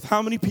process growth.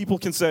 How many people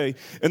can say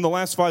in the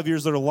last 5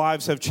 years their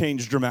lives have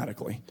changed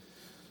dramatically?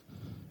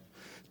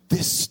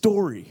 This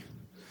story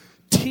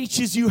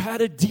teaches you how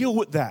to deal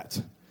with that.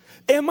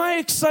 Am I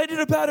excited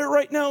about it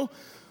right now?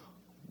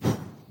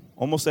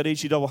 Almost at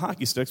HE double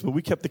hockey sticks, but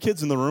we kept the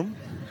kids in the room.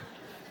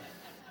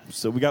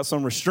 So we got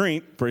some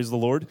restraint, praise the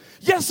Lord.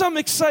 Yes, I'm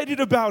excited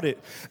about it.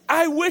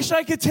 I wish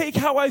I could take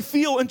how I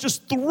feel and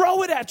just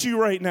throw it at you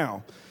right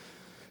now.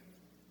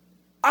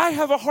 I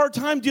have a hard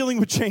time dealing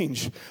with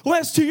change. The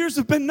last 2 years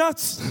have been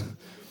nuts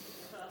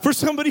for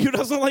somebody who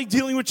doesn't like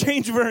dealing with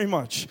change very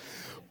much.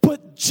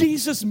 But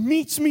Jesus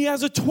meets me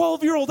as a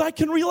 12-year-old. I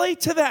can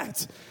relate to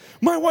that.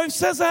 My wife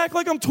says I act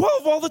like I'm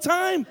 12 all the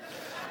time.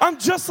 I'm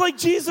just like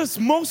Jesus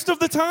most of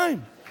the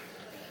time.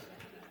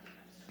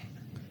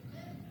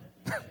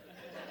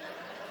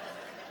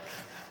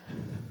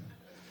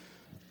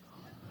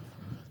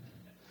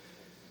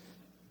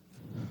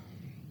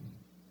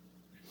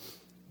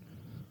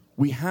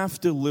 We have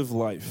to live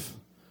life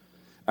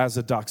as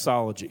a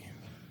doxology,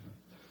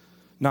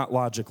 not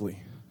logically,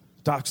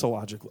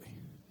 doxologically.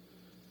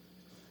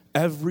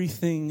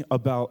 Everything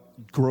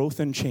about growth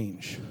and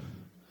change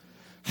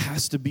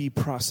has to be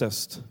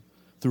processed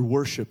through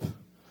worship,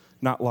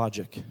 not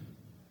logic.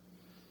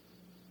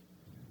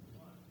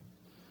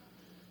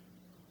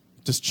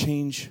 Does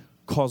change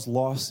cause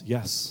loss?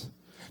 Yes.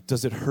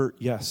 Does it hurt?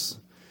 Yes.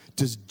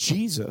 Does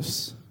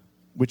Jesus,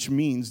 which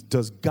means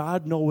does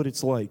God know what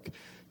it's like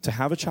to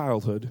have a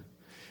childhood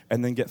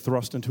and then get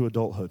thrust into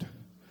adulthood?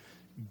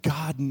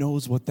 God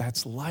knows what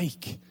that's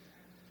like.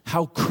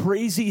 How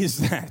crazy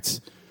is that?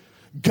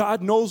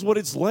 God knows what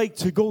it's like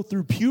to go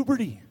through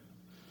puberty.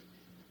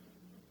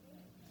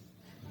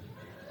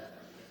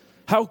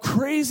 How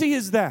crazy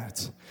is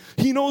that?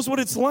 He knows what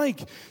it's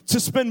like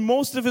to spend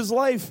most of his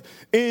life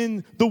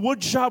in the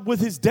wood shop with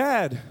his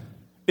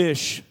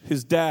dad-ish.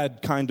 His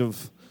dad, kind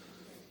of.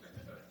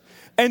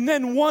 And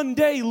then one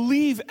day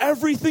leave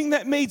everything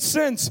that made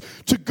sense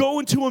to go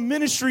into a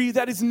ministry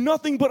that is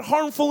nothing but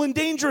harmful and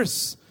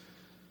dangerous.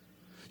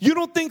 You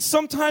don't think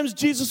sometimes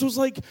Jesus was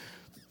like,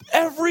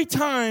 every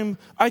time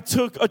I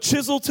took a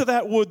chisel to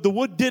that wood, the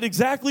wood did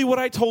exactly what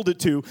I told it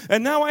to,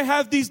 and now I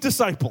have these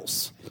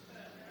disciples.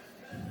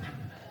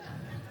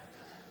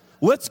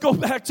 Let's go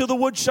back to the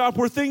wood shop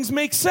where things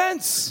make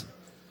sense.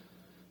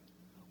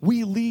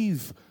 We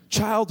leave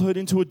childhood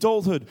into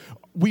adulthood.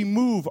 We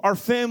move, our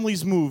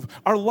families move,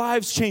 our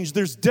lives change.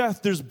 There's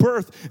death, there's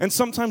birth, and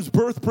sometimes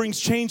birth brings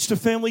change to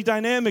family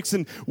dynamics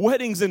and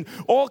weddings and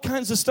all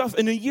kinds of stuff.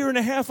 In a year and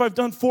a half, I've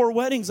done 4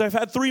 weddings. I've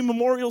had 3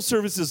 memorial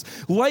services.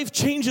 Life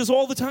changes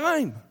all the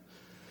time.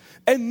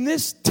 And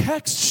this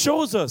text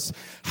shows us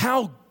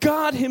how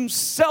God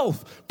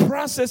himself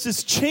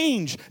processes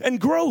change and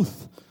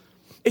growth.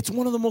 It's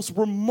one of the most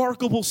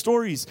remarkable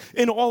stories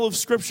in all of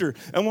Scripture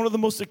and one of the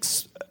most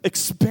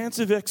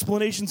expansive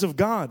explanations of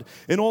God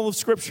in all of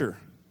Scripture.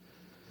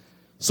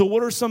 So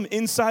what are some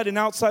inside and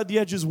outside the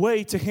edges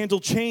way to handle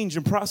change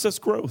and process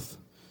growth?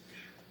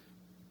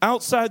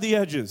 Outside the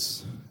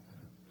edges,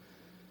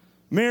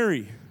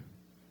 Mary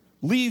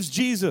leaves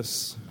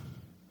Jesus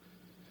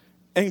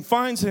and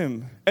finds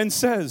him and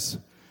says,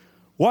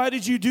 "Why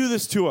did you do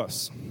this to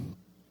us?"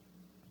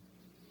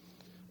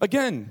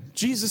 Again,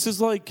 Jesus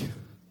is like,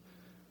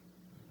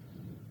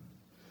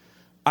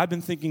 I've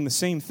been thinking the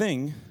same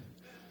thing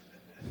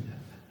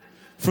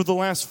for the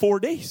last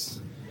 4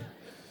 days.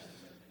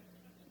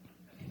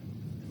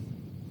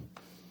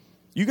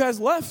 You guys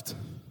left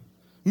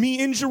me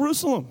in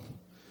Jerusalem,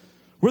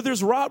 where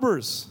there's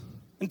robbers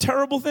and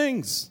terrible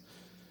things.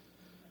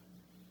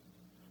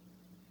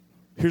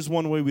 Here's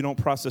one way we don't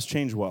process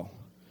change well.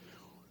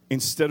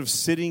 Instead of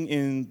sitting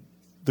in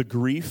the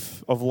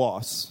grief of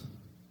loss,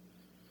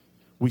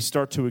 we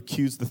start to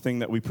accuse the thing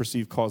that we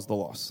perceive caused the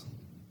loss.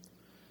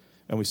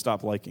 And we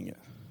stop liking it.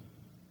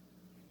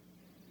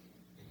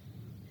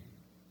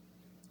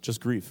 Just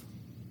grieve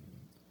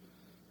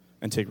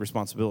and take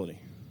responsibility.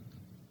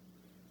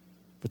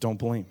 But don't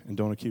blame and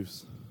don't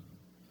accuse.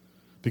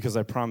 Because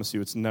I promise you,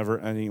 it's never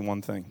any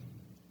one thing.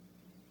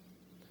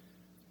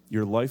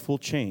 Your life will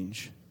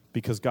change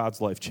because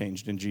God's life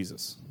changed in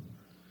Jesus.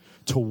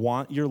 To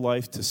want your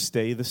life to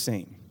stay the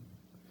same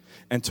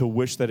and to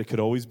wish that it could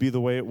always be the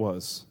way it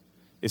was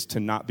is to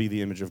not be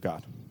the image of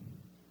God.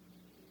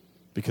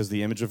 Because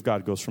the image of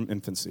God goes from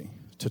infancy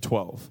to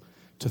 12,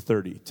 to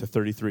 30, to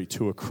 33,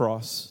 to a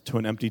cross, to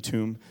an empty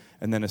tomb,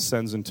 and then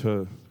ascends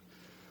into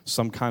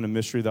some kind of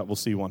mystery that we'll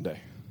see one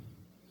day.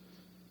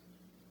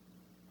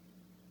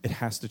 It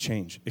has to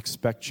change.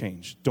 Expect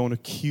change. Don't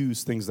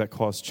accuse things that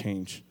cause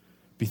change.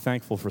 Be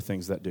thankful for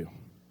things that do.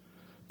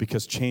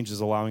 Because change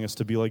is allowing us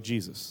to be like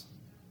Jesus.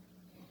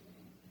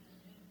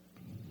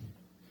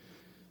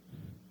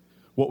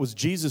 What was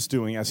Jesus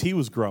doing as he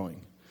was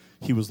growing?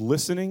 He was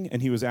listening and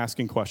he was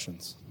asking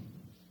questions.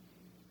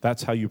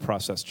 That's how you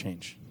process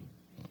change.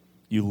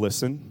 You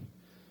listen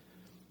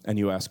and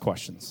you ask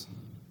questions.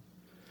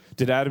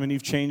 Did Adam and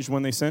Eve change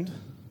when they sinned?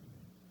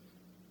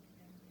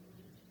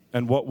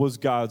 And what was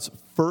God's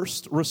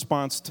first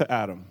response to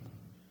Adam?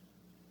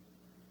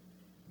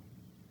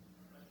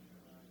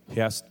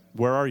 He asked,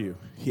 "Where are you?"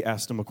 He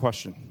asked him a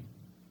question.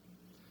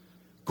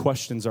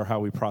 Questions are how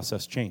we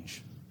process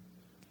change.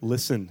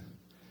 Listen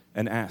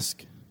and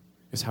ask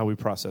is how we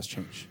process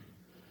change.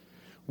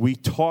 We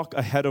talk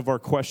ahead of our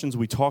questions.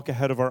 We talk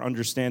ahead of our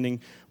understanding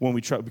when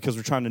we try, because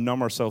we're trying to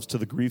numb ourselves to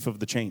the grief of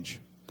the change.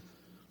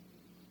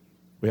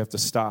 We have to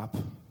stop,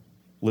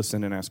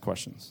 listen, and ask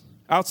questions.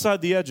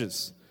 Outside the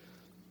edges.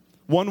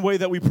 One way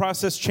that we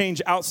process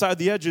change outside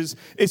the edges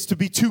is to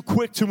be too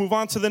quick to move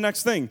on to the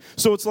next thing.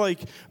 So it's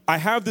like, I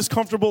have this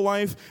comfortable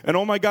life, and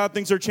oh my God,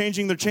 things are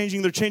changing, they're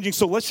changing,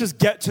 so let's just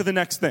get to the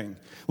next thing.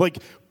 Like,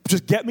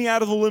 just get me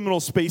out of the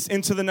liminal space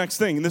into the next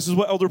thing. And this is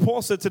what Elder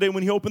Paul said today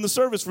when he opened the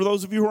service, for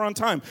those of you who are on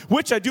time,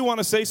 which I do want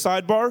to say,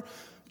 sidebar,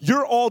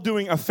 you're all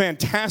doing a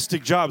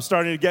fantastic job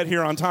starting to get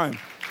here on time.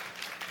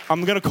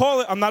 I'm going to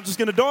call it. I'm not just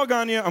going to dog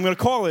on you. I'm going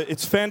to call it.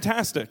 It's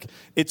fantastic.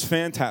 It's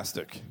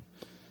fantastic.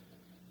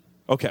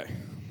 Okay.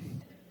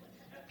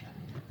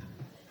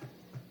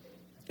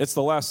 It's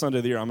the last Sunday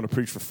of the year. I'm going to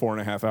preach for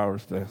 4.5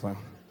 hours today. So.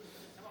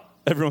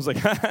 Everyone's like,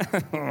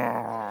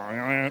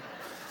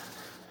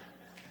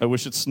 I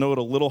wish it snowed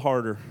a little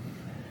harder.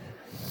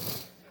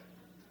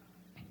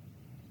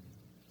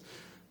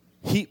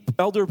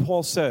 Elder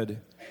Paul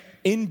said,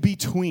 in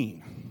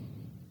between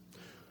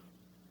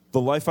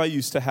the life I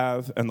used to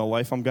have and the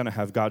life I'm going to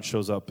have, God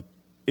shows up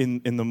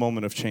in the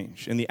moment of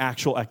change, in the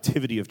actual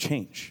activity of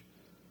change.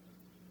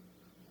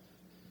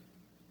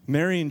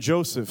 Mary and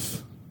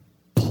Joseph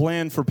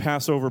plan for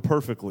Passover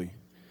perfectly.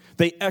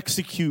 They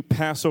execute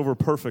Passover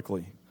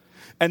perfectly.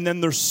 And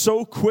then they're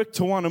so quick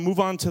to want to move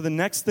on to the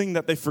next thing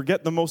that they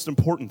forget the most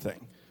important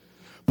thing.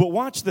 But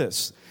watch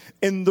this.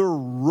 In their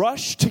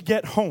rush to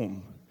get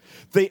home,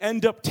 they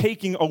end up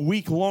taking a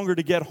week longer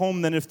to get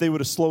home than if they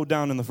would have slowed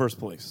down in the first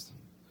place.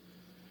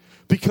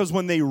 Because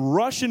when they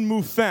rush and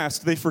move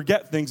fast, they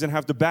forget things and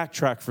have to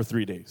backtrack for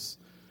 3 days.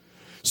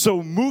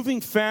 So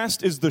moving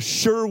fast is the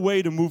sure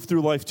way to move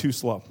through life too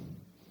slow.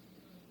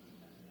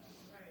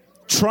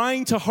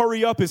 Trying to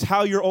hurry up is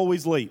how you're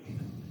always late.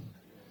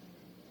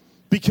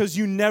 Because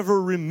you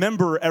never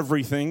remember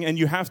everything and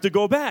you have to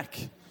go back.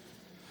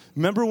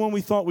 Remember when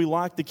we thought we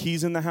locked the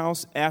keys in the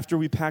house after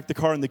we packed the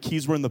car and the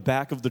keys were in the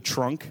back of the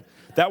trunk?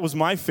 That was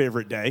my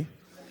favorite day.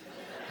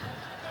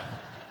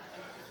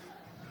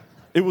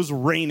 It was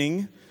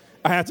raining.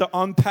 I had to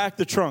unpack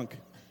the trunk.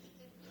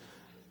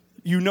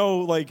 You know,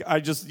 like,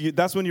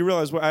 that's when you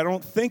realize, well, I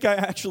don't think I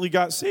actually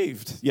got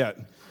saved yet.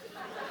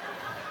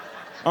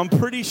 I'm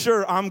pretty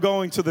sure I'm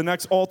going to the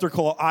next altar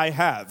call I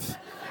have.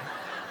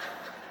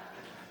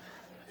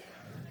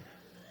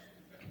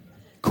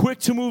 Quick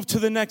to move to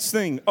the next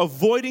thing,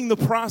 avoiding the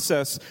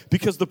process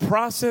because the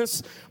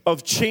process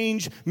of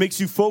change makes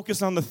you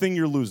focus on the thing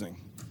you're losing.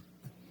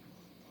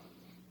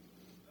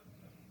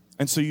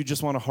 And so you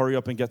just want to hurry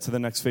up and get to the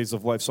next phase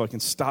of life so I can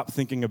stop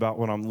thinking about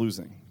what I'm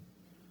losing.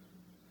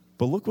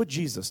 But look what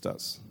Jesus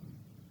does.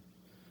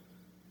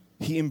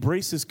 He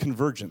embraces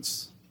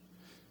convergence.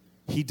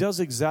 He does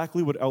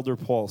exactly what Elder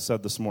Paul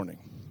said this morning.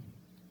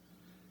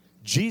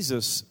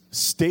 Jesus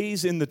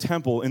stays in the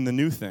temple in the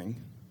new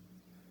thing.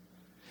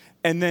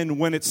 And then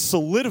when it's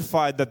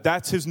solidified that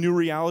that's his new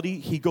reality,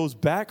 he goes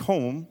back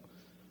home,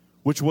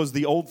 which was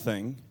the old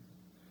thing,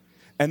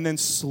 and then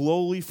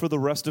slowly for the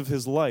rest of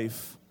his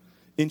life,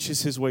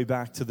 inches his way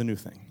back to the new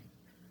thing.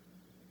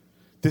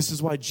 This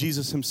is why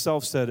Jesus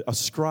himself said a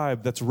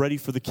scribe that's ready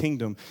for the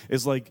kingdom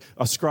is like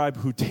a scribe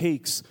who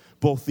takes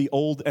both the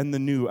old and the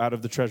new out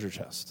of the treasure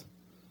chest.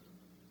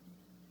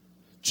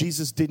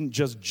 Jesus didn't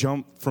just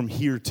jump from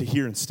here to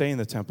here and stay in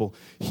the temple.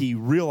 He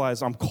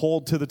realized, I'm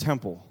called to the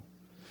temple.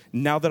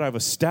 Now that I've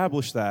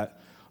established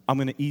that, I'm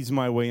going to ease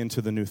my way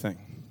into the new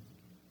thing.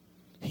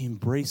 He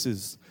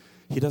embraces,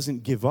 he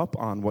doesn't give up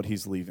on what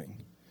he's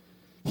leaving.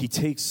 He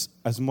takes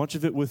as much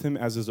of it with him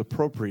as is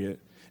appropriate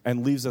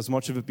and leaves as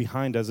much of it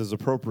behind as is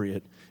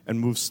appropriate and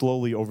moves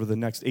slowly over the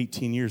next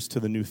 18 years to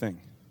the new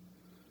thing.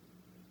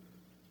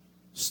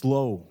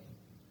 Slow,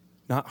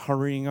 not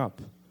hurrying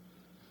up.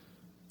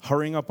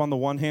 Hurrying up on the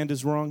one hand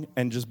is wrong,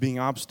 and just being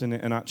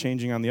obstinate and not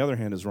changing on the other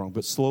hand is wrong,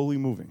 but slowly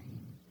moving.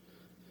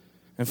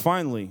 And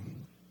finally,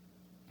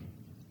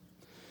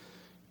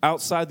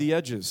 outside the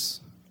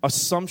edges,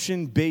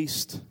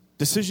 assumption-based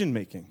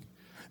decision-making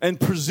and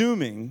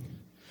presuming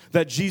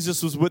that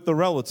Jesus was with the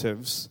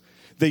relatives,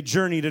 they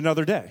journeyed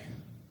another day.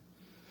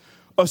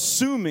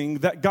 Assuming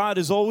that God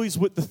is always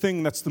with the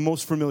thing that's the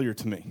most familiar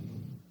to me.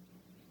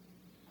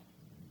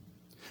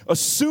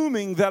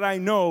 Assuming that I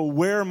know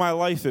where my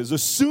life is.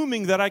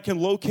 Assuming that I can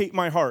locate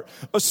my heart.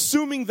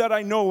 Assuming that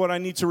I know what I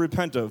need to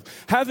repent of.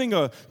 Having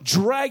a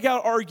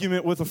drag-out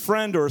argument with a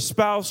friend or a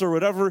spouse or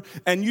whatever,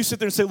 and you sit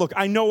there and say, look,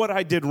 I know what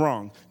I did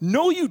wrong.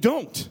 No, you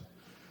don't.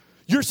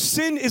 Your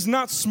sin is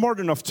not smart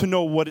enough to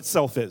know what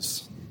itself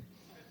is.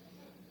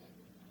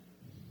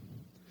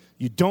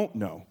 You don't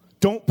know.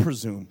 Don't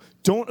presume.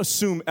 Don't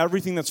assume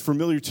everything that's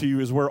familiar to you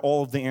is where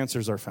all of the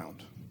answers are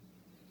found.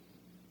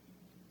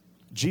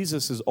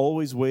 Jesus is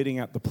always waiting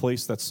at the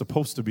place that's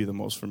supposed to be the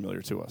most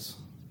familiar to us.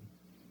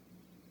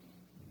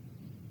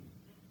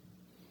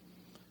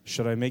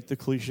 Should I make the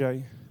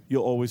cliche?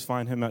 You'll always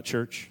find him at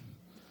church.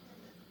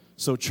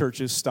 So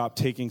churches, stop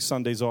taking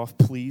Sundays off,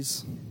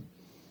 please.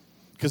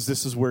 Because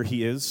this is where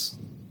he is.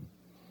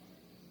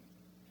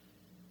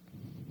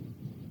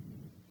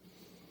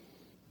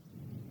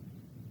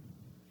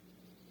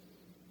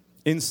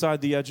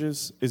 Inside the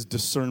edges is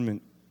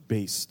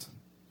discernment-based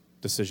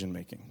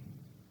decision-making.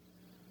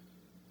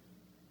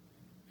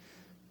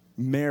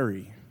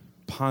 Mary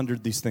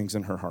pondered these things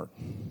in her heart.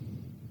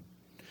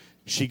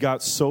 She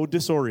got so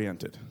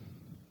disoriented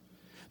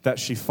that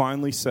she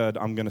finally said,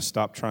 I'm going to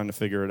stop trying to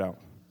figure it out,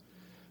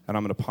 and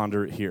I'm going to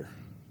ponder it here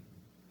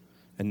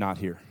and not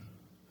here.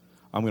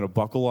 I'm going to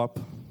buckle up,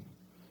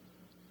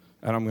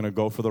 and I'm going to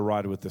go for the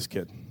ride with this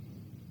kid.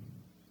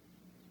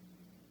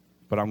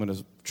 But I'm going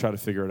to try to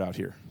figure it out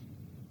here.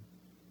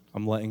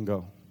 I'm letting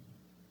go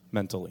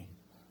mentally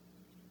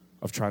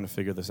of trying to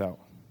figure this out.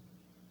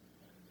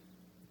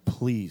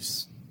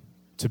 Please,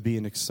 to be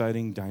an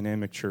exciting,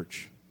 dynamic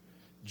church,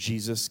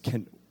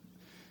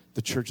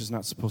 the church is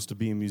not supposed to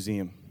be a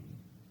museum.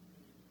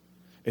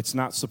 It's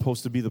not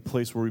supposed to be the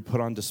place where we put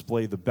on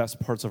display the best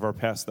parts of our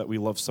past that we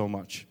love so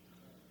much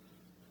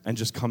and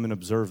just come and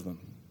observe them.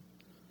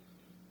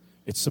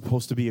 It's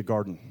supposed to be a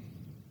garden.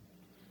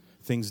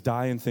 Things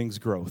die and things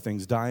grow.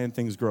 Things die and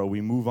things grow. We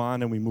move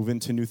on and we move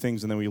into new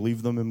things, and then we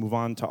leave them and move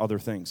on to other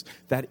things.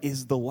 That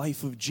is the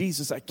life of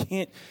Jesus. I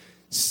can't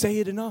say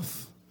it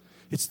enough.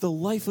 It's the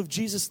life of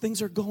Jesus.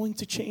 Things are going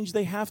to change.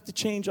 They have to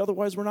change.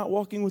 Otherwise, we're not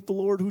walking with the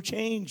Lord who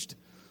changed.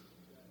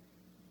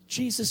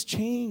 Jesus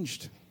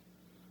changed.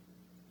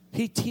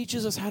 He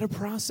teaches us how to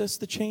process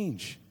the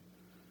change.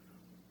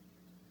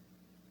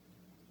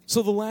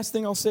 So the last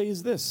thing I'll say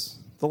is this.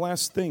 The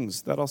last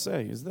things that I'll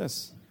say is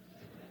this.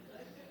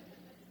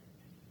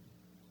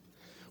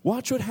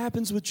 Watch what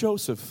happens with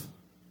Joseph.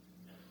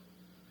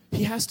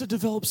 He has to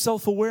develop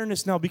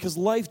self-awareness now because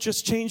life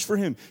just changed for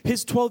him.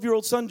 His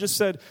 12-year-old son just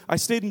said, I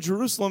stayed in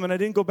Jerusalem and I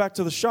didn't go back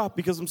to the shop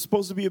because I'm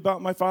supposed to be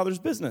about my father's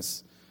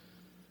business.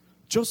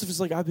 Joseph is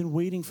like, I've been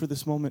waiting for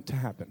this moment to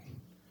happen.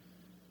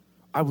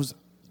 I was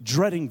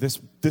dreading this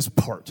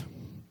part.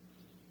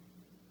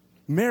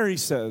 Mary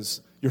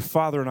says, your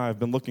father and I have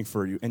been looking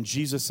for you. And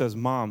Jesus says,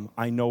 Mom,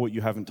 I know what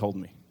you haven't told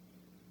me.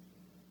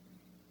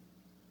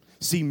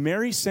 See,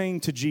 Mary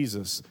saying to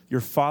Jesus,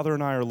 your father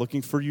and I are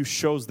looking for you,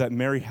 shows that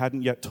Mary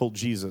hadn't yet told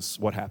Jesus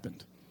what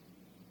happened.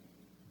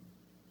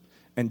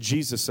 And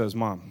Jesus says,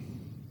 Mom,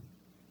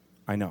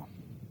 I know.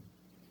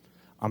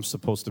 I'm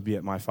supposed to be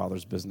at my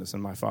father's business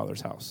in my father's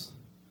house.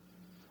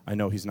 I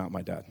know he's not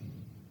my dad.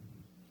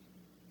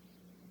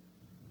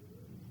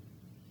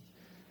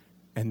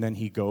 And then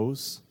he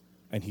goes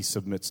and he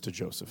submits to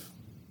Joseph.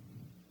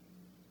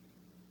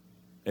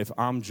 If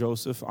I'm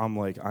Joseph, I'm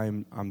like,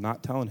 I'm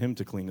not telling him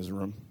to clean his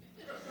room.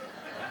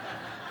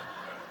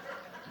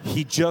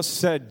 He just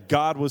said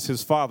God was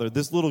his father.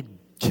 This little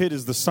kid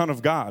is the son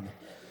of God.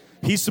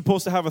 He's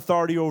supposed to have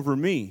authority over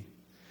me.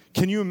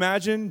 Can you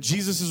imagine?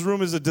 Jesus'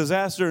 room is a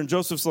disaster, and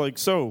Joseph's like,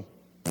 so.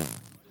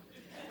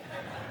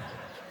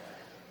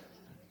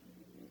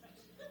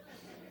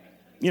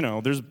 You know,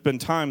 there's been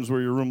times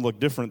where your room looked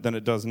different than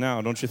it does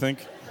now, don't you think?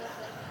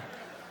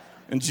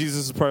 And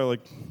Jesus is probably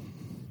like,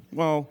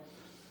 well,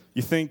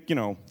 you think,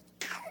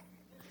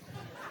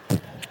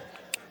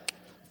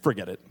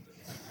 forget it.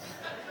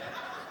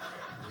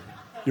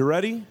 You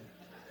ready?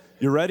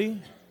 You ready?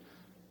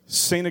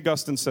 St.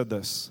 Augustine said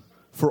this,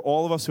 for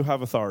all of us who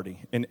have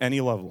authority in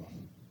any level,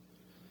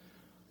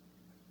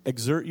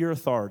 exert your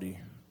authority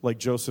like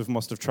Joseph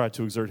must have tried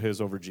to exert his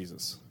over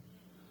Jesus.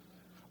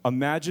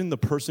 Imagine the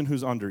person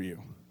who's under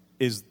you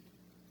is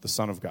the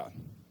Son of God.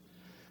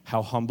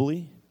 How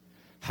humbly,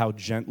 how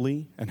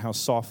gently, and how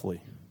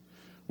softly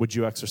would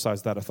you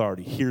exercise that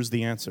authority? Here's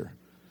the answer.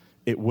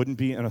 It wouldn't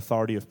be an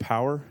authority of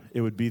power.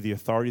 It would be the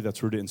authority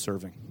that's rooted in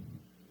serving.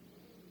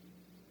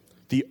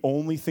 The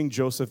only thing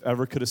Joseph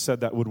ever could have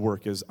said that would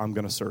work is, I'm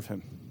going to serve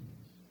him.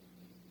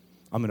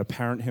 I'm going to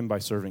parent him by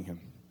serving him.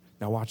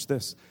 Now watch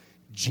this.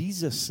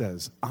 Jesus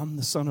says, I'm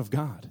the Son of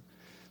God.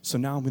 So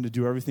now I'm going to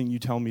do everything you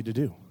tell me to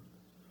do.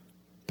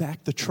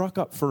 Back the truck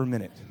up for a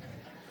minute.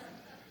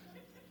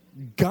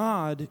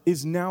 God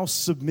is now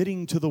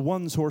submitting to the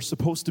ones who are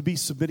supposed to be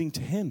submitting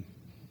to him.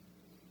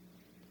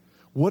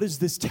 What does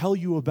this tell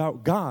you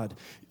about God?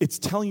 It's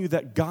telling you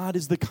that God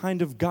is the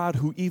kind of God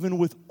who, even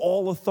with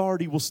all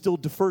authority, will still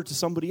defer to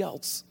somebody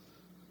else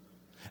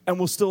and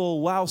will still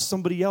allow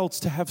somebody else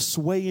to have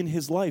sway in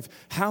his life.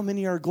 How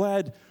many are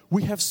glad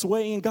we have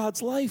sway in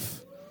God's life?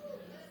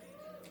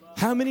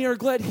 How many are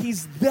glad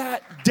he's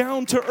that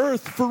down to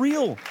earth for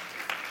real?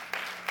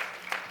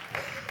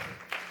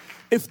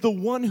 If the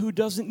one who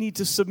doesn't need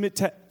to submit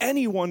to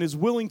anyone is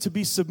willing to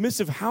be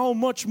submissive, how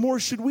much more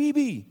should we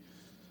be?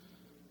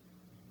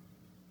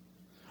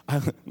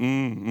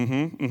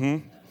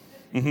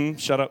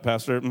 Shut up,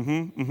 Pastor.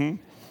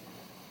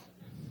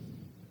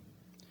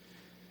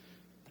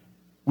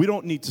 We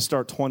don't need to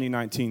start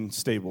 2019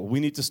 stable. We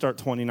need to start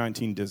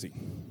 2019 dizzy.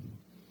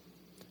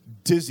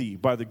 Dizzy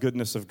by the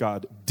goodness of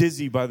God.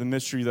 Dizzy by the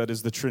mystery that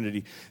is the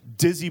Trinity.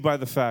 Dizzy by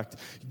the fact.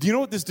 Do you know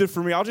what this did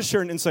for me? I'll just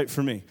share an insight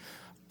for me.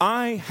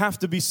 I have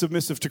to be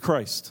submissive to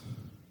Christ.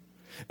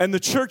 And the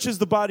church is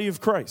the body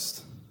of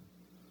Christ.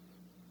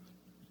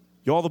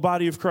 Y'all the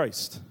body of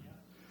Christ.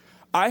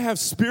 I have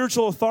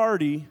spiritual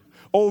authority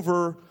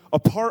over a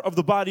part of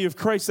the body of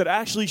Christ that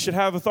actually should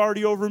have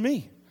authority over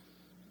me.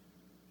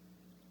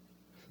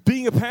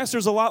 Being a pastor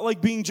is a lot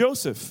like being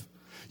Joseph.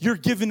 You're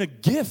given a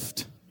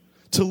gift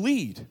to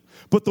lead,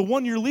 but the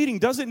one you're leading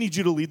doesn't need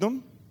you to lead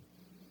them.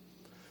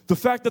 The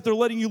fact that they're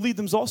letting you lead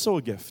them is also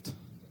a gift.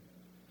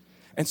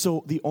 And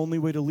so the only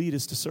way to lead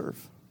is to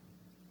serve.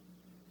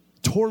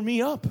 Tore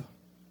me up.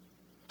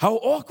 How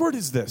awkward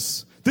is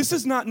this? This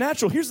is not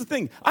natural. Here's the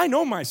thing. I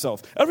know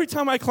myself. Every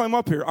time I climb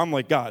up here, I'm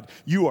like, God,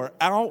 you are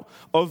out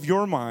of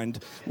your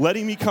mind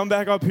letting me come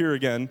back up here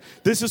again.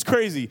 This is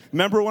crazy.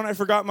 Remember when I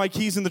forgot my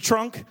keys in the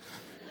trunk?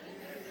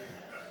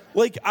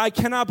 Like, I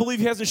cannot believe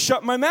he hasn't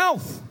shut my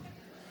mouth.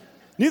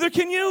 Neither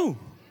can you.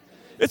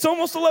 It's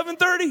almost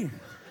 11:30,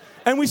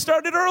 and we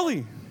started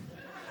early.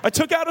 I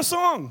took out a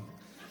song.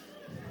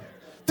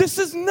 This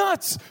is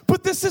nuts,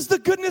 but this is the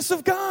goodness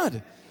of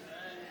God.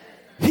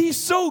 He's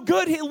so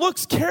good, he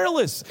looks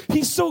careless.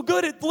 He's so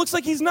good, it looks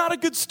like he's not a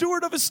good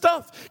steward of his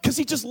stuff because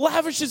he just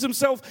lavishes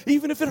himself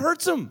even if it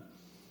hurts him.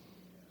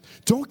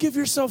 Don't give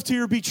yourself to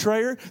your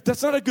betrayer.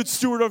 That's not a good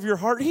steward of your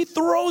heart. He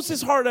throws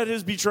his heart at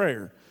his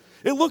betrayer.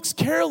 It looks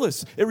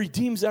careless. It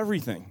redeems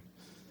everything.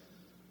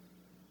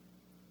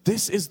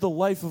 This is the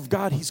life of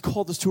God. He's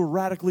called us to a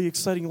radically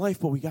exciting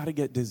life, but we got to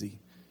get dizzy.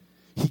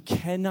 He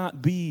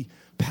cannot be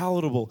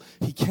palatable.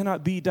 He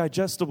cannot be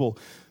digestible.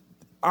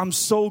 I'm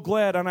so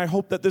glad, and I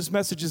hope that this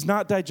message is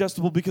not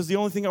digestible, because the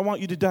only thing I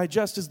want you to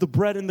digest is the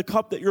bread and the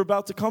cup that you're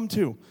about to come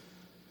to.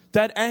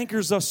 That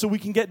anchors us so we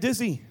can get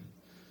dizzy.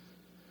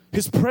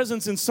 His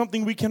presence in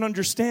something we can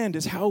understand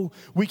is how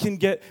we can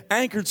get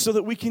anchored so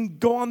that we can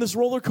go on this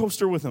roller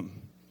coaster with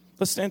him.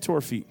 Let's stand to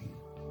our feet.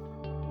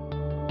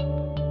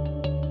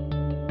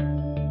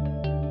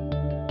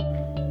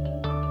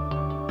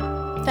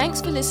 Thanks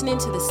for listening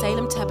to the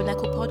Salem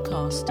Tabernacle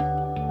podcast.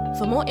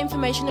 For more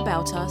information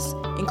about us,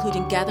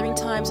 including gathering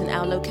times and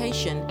our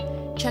location,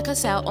 check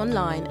us out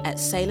online at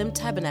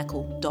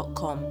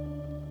salemtabernacle.com.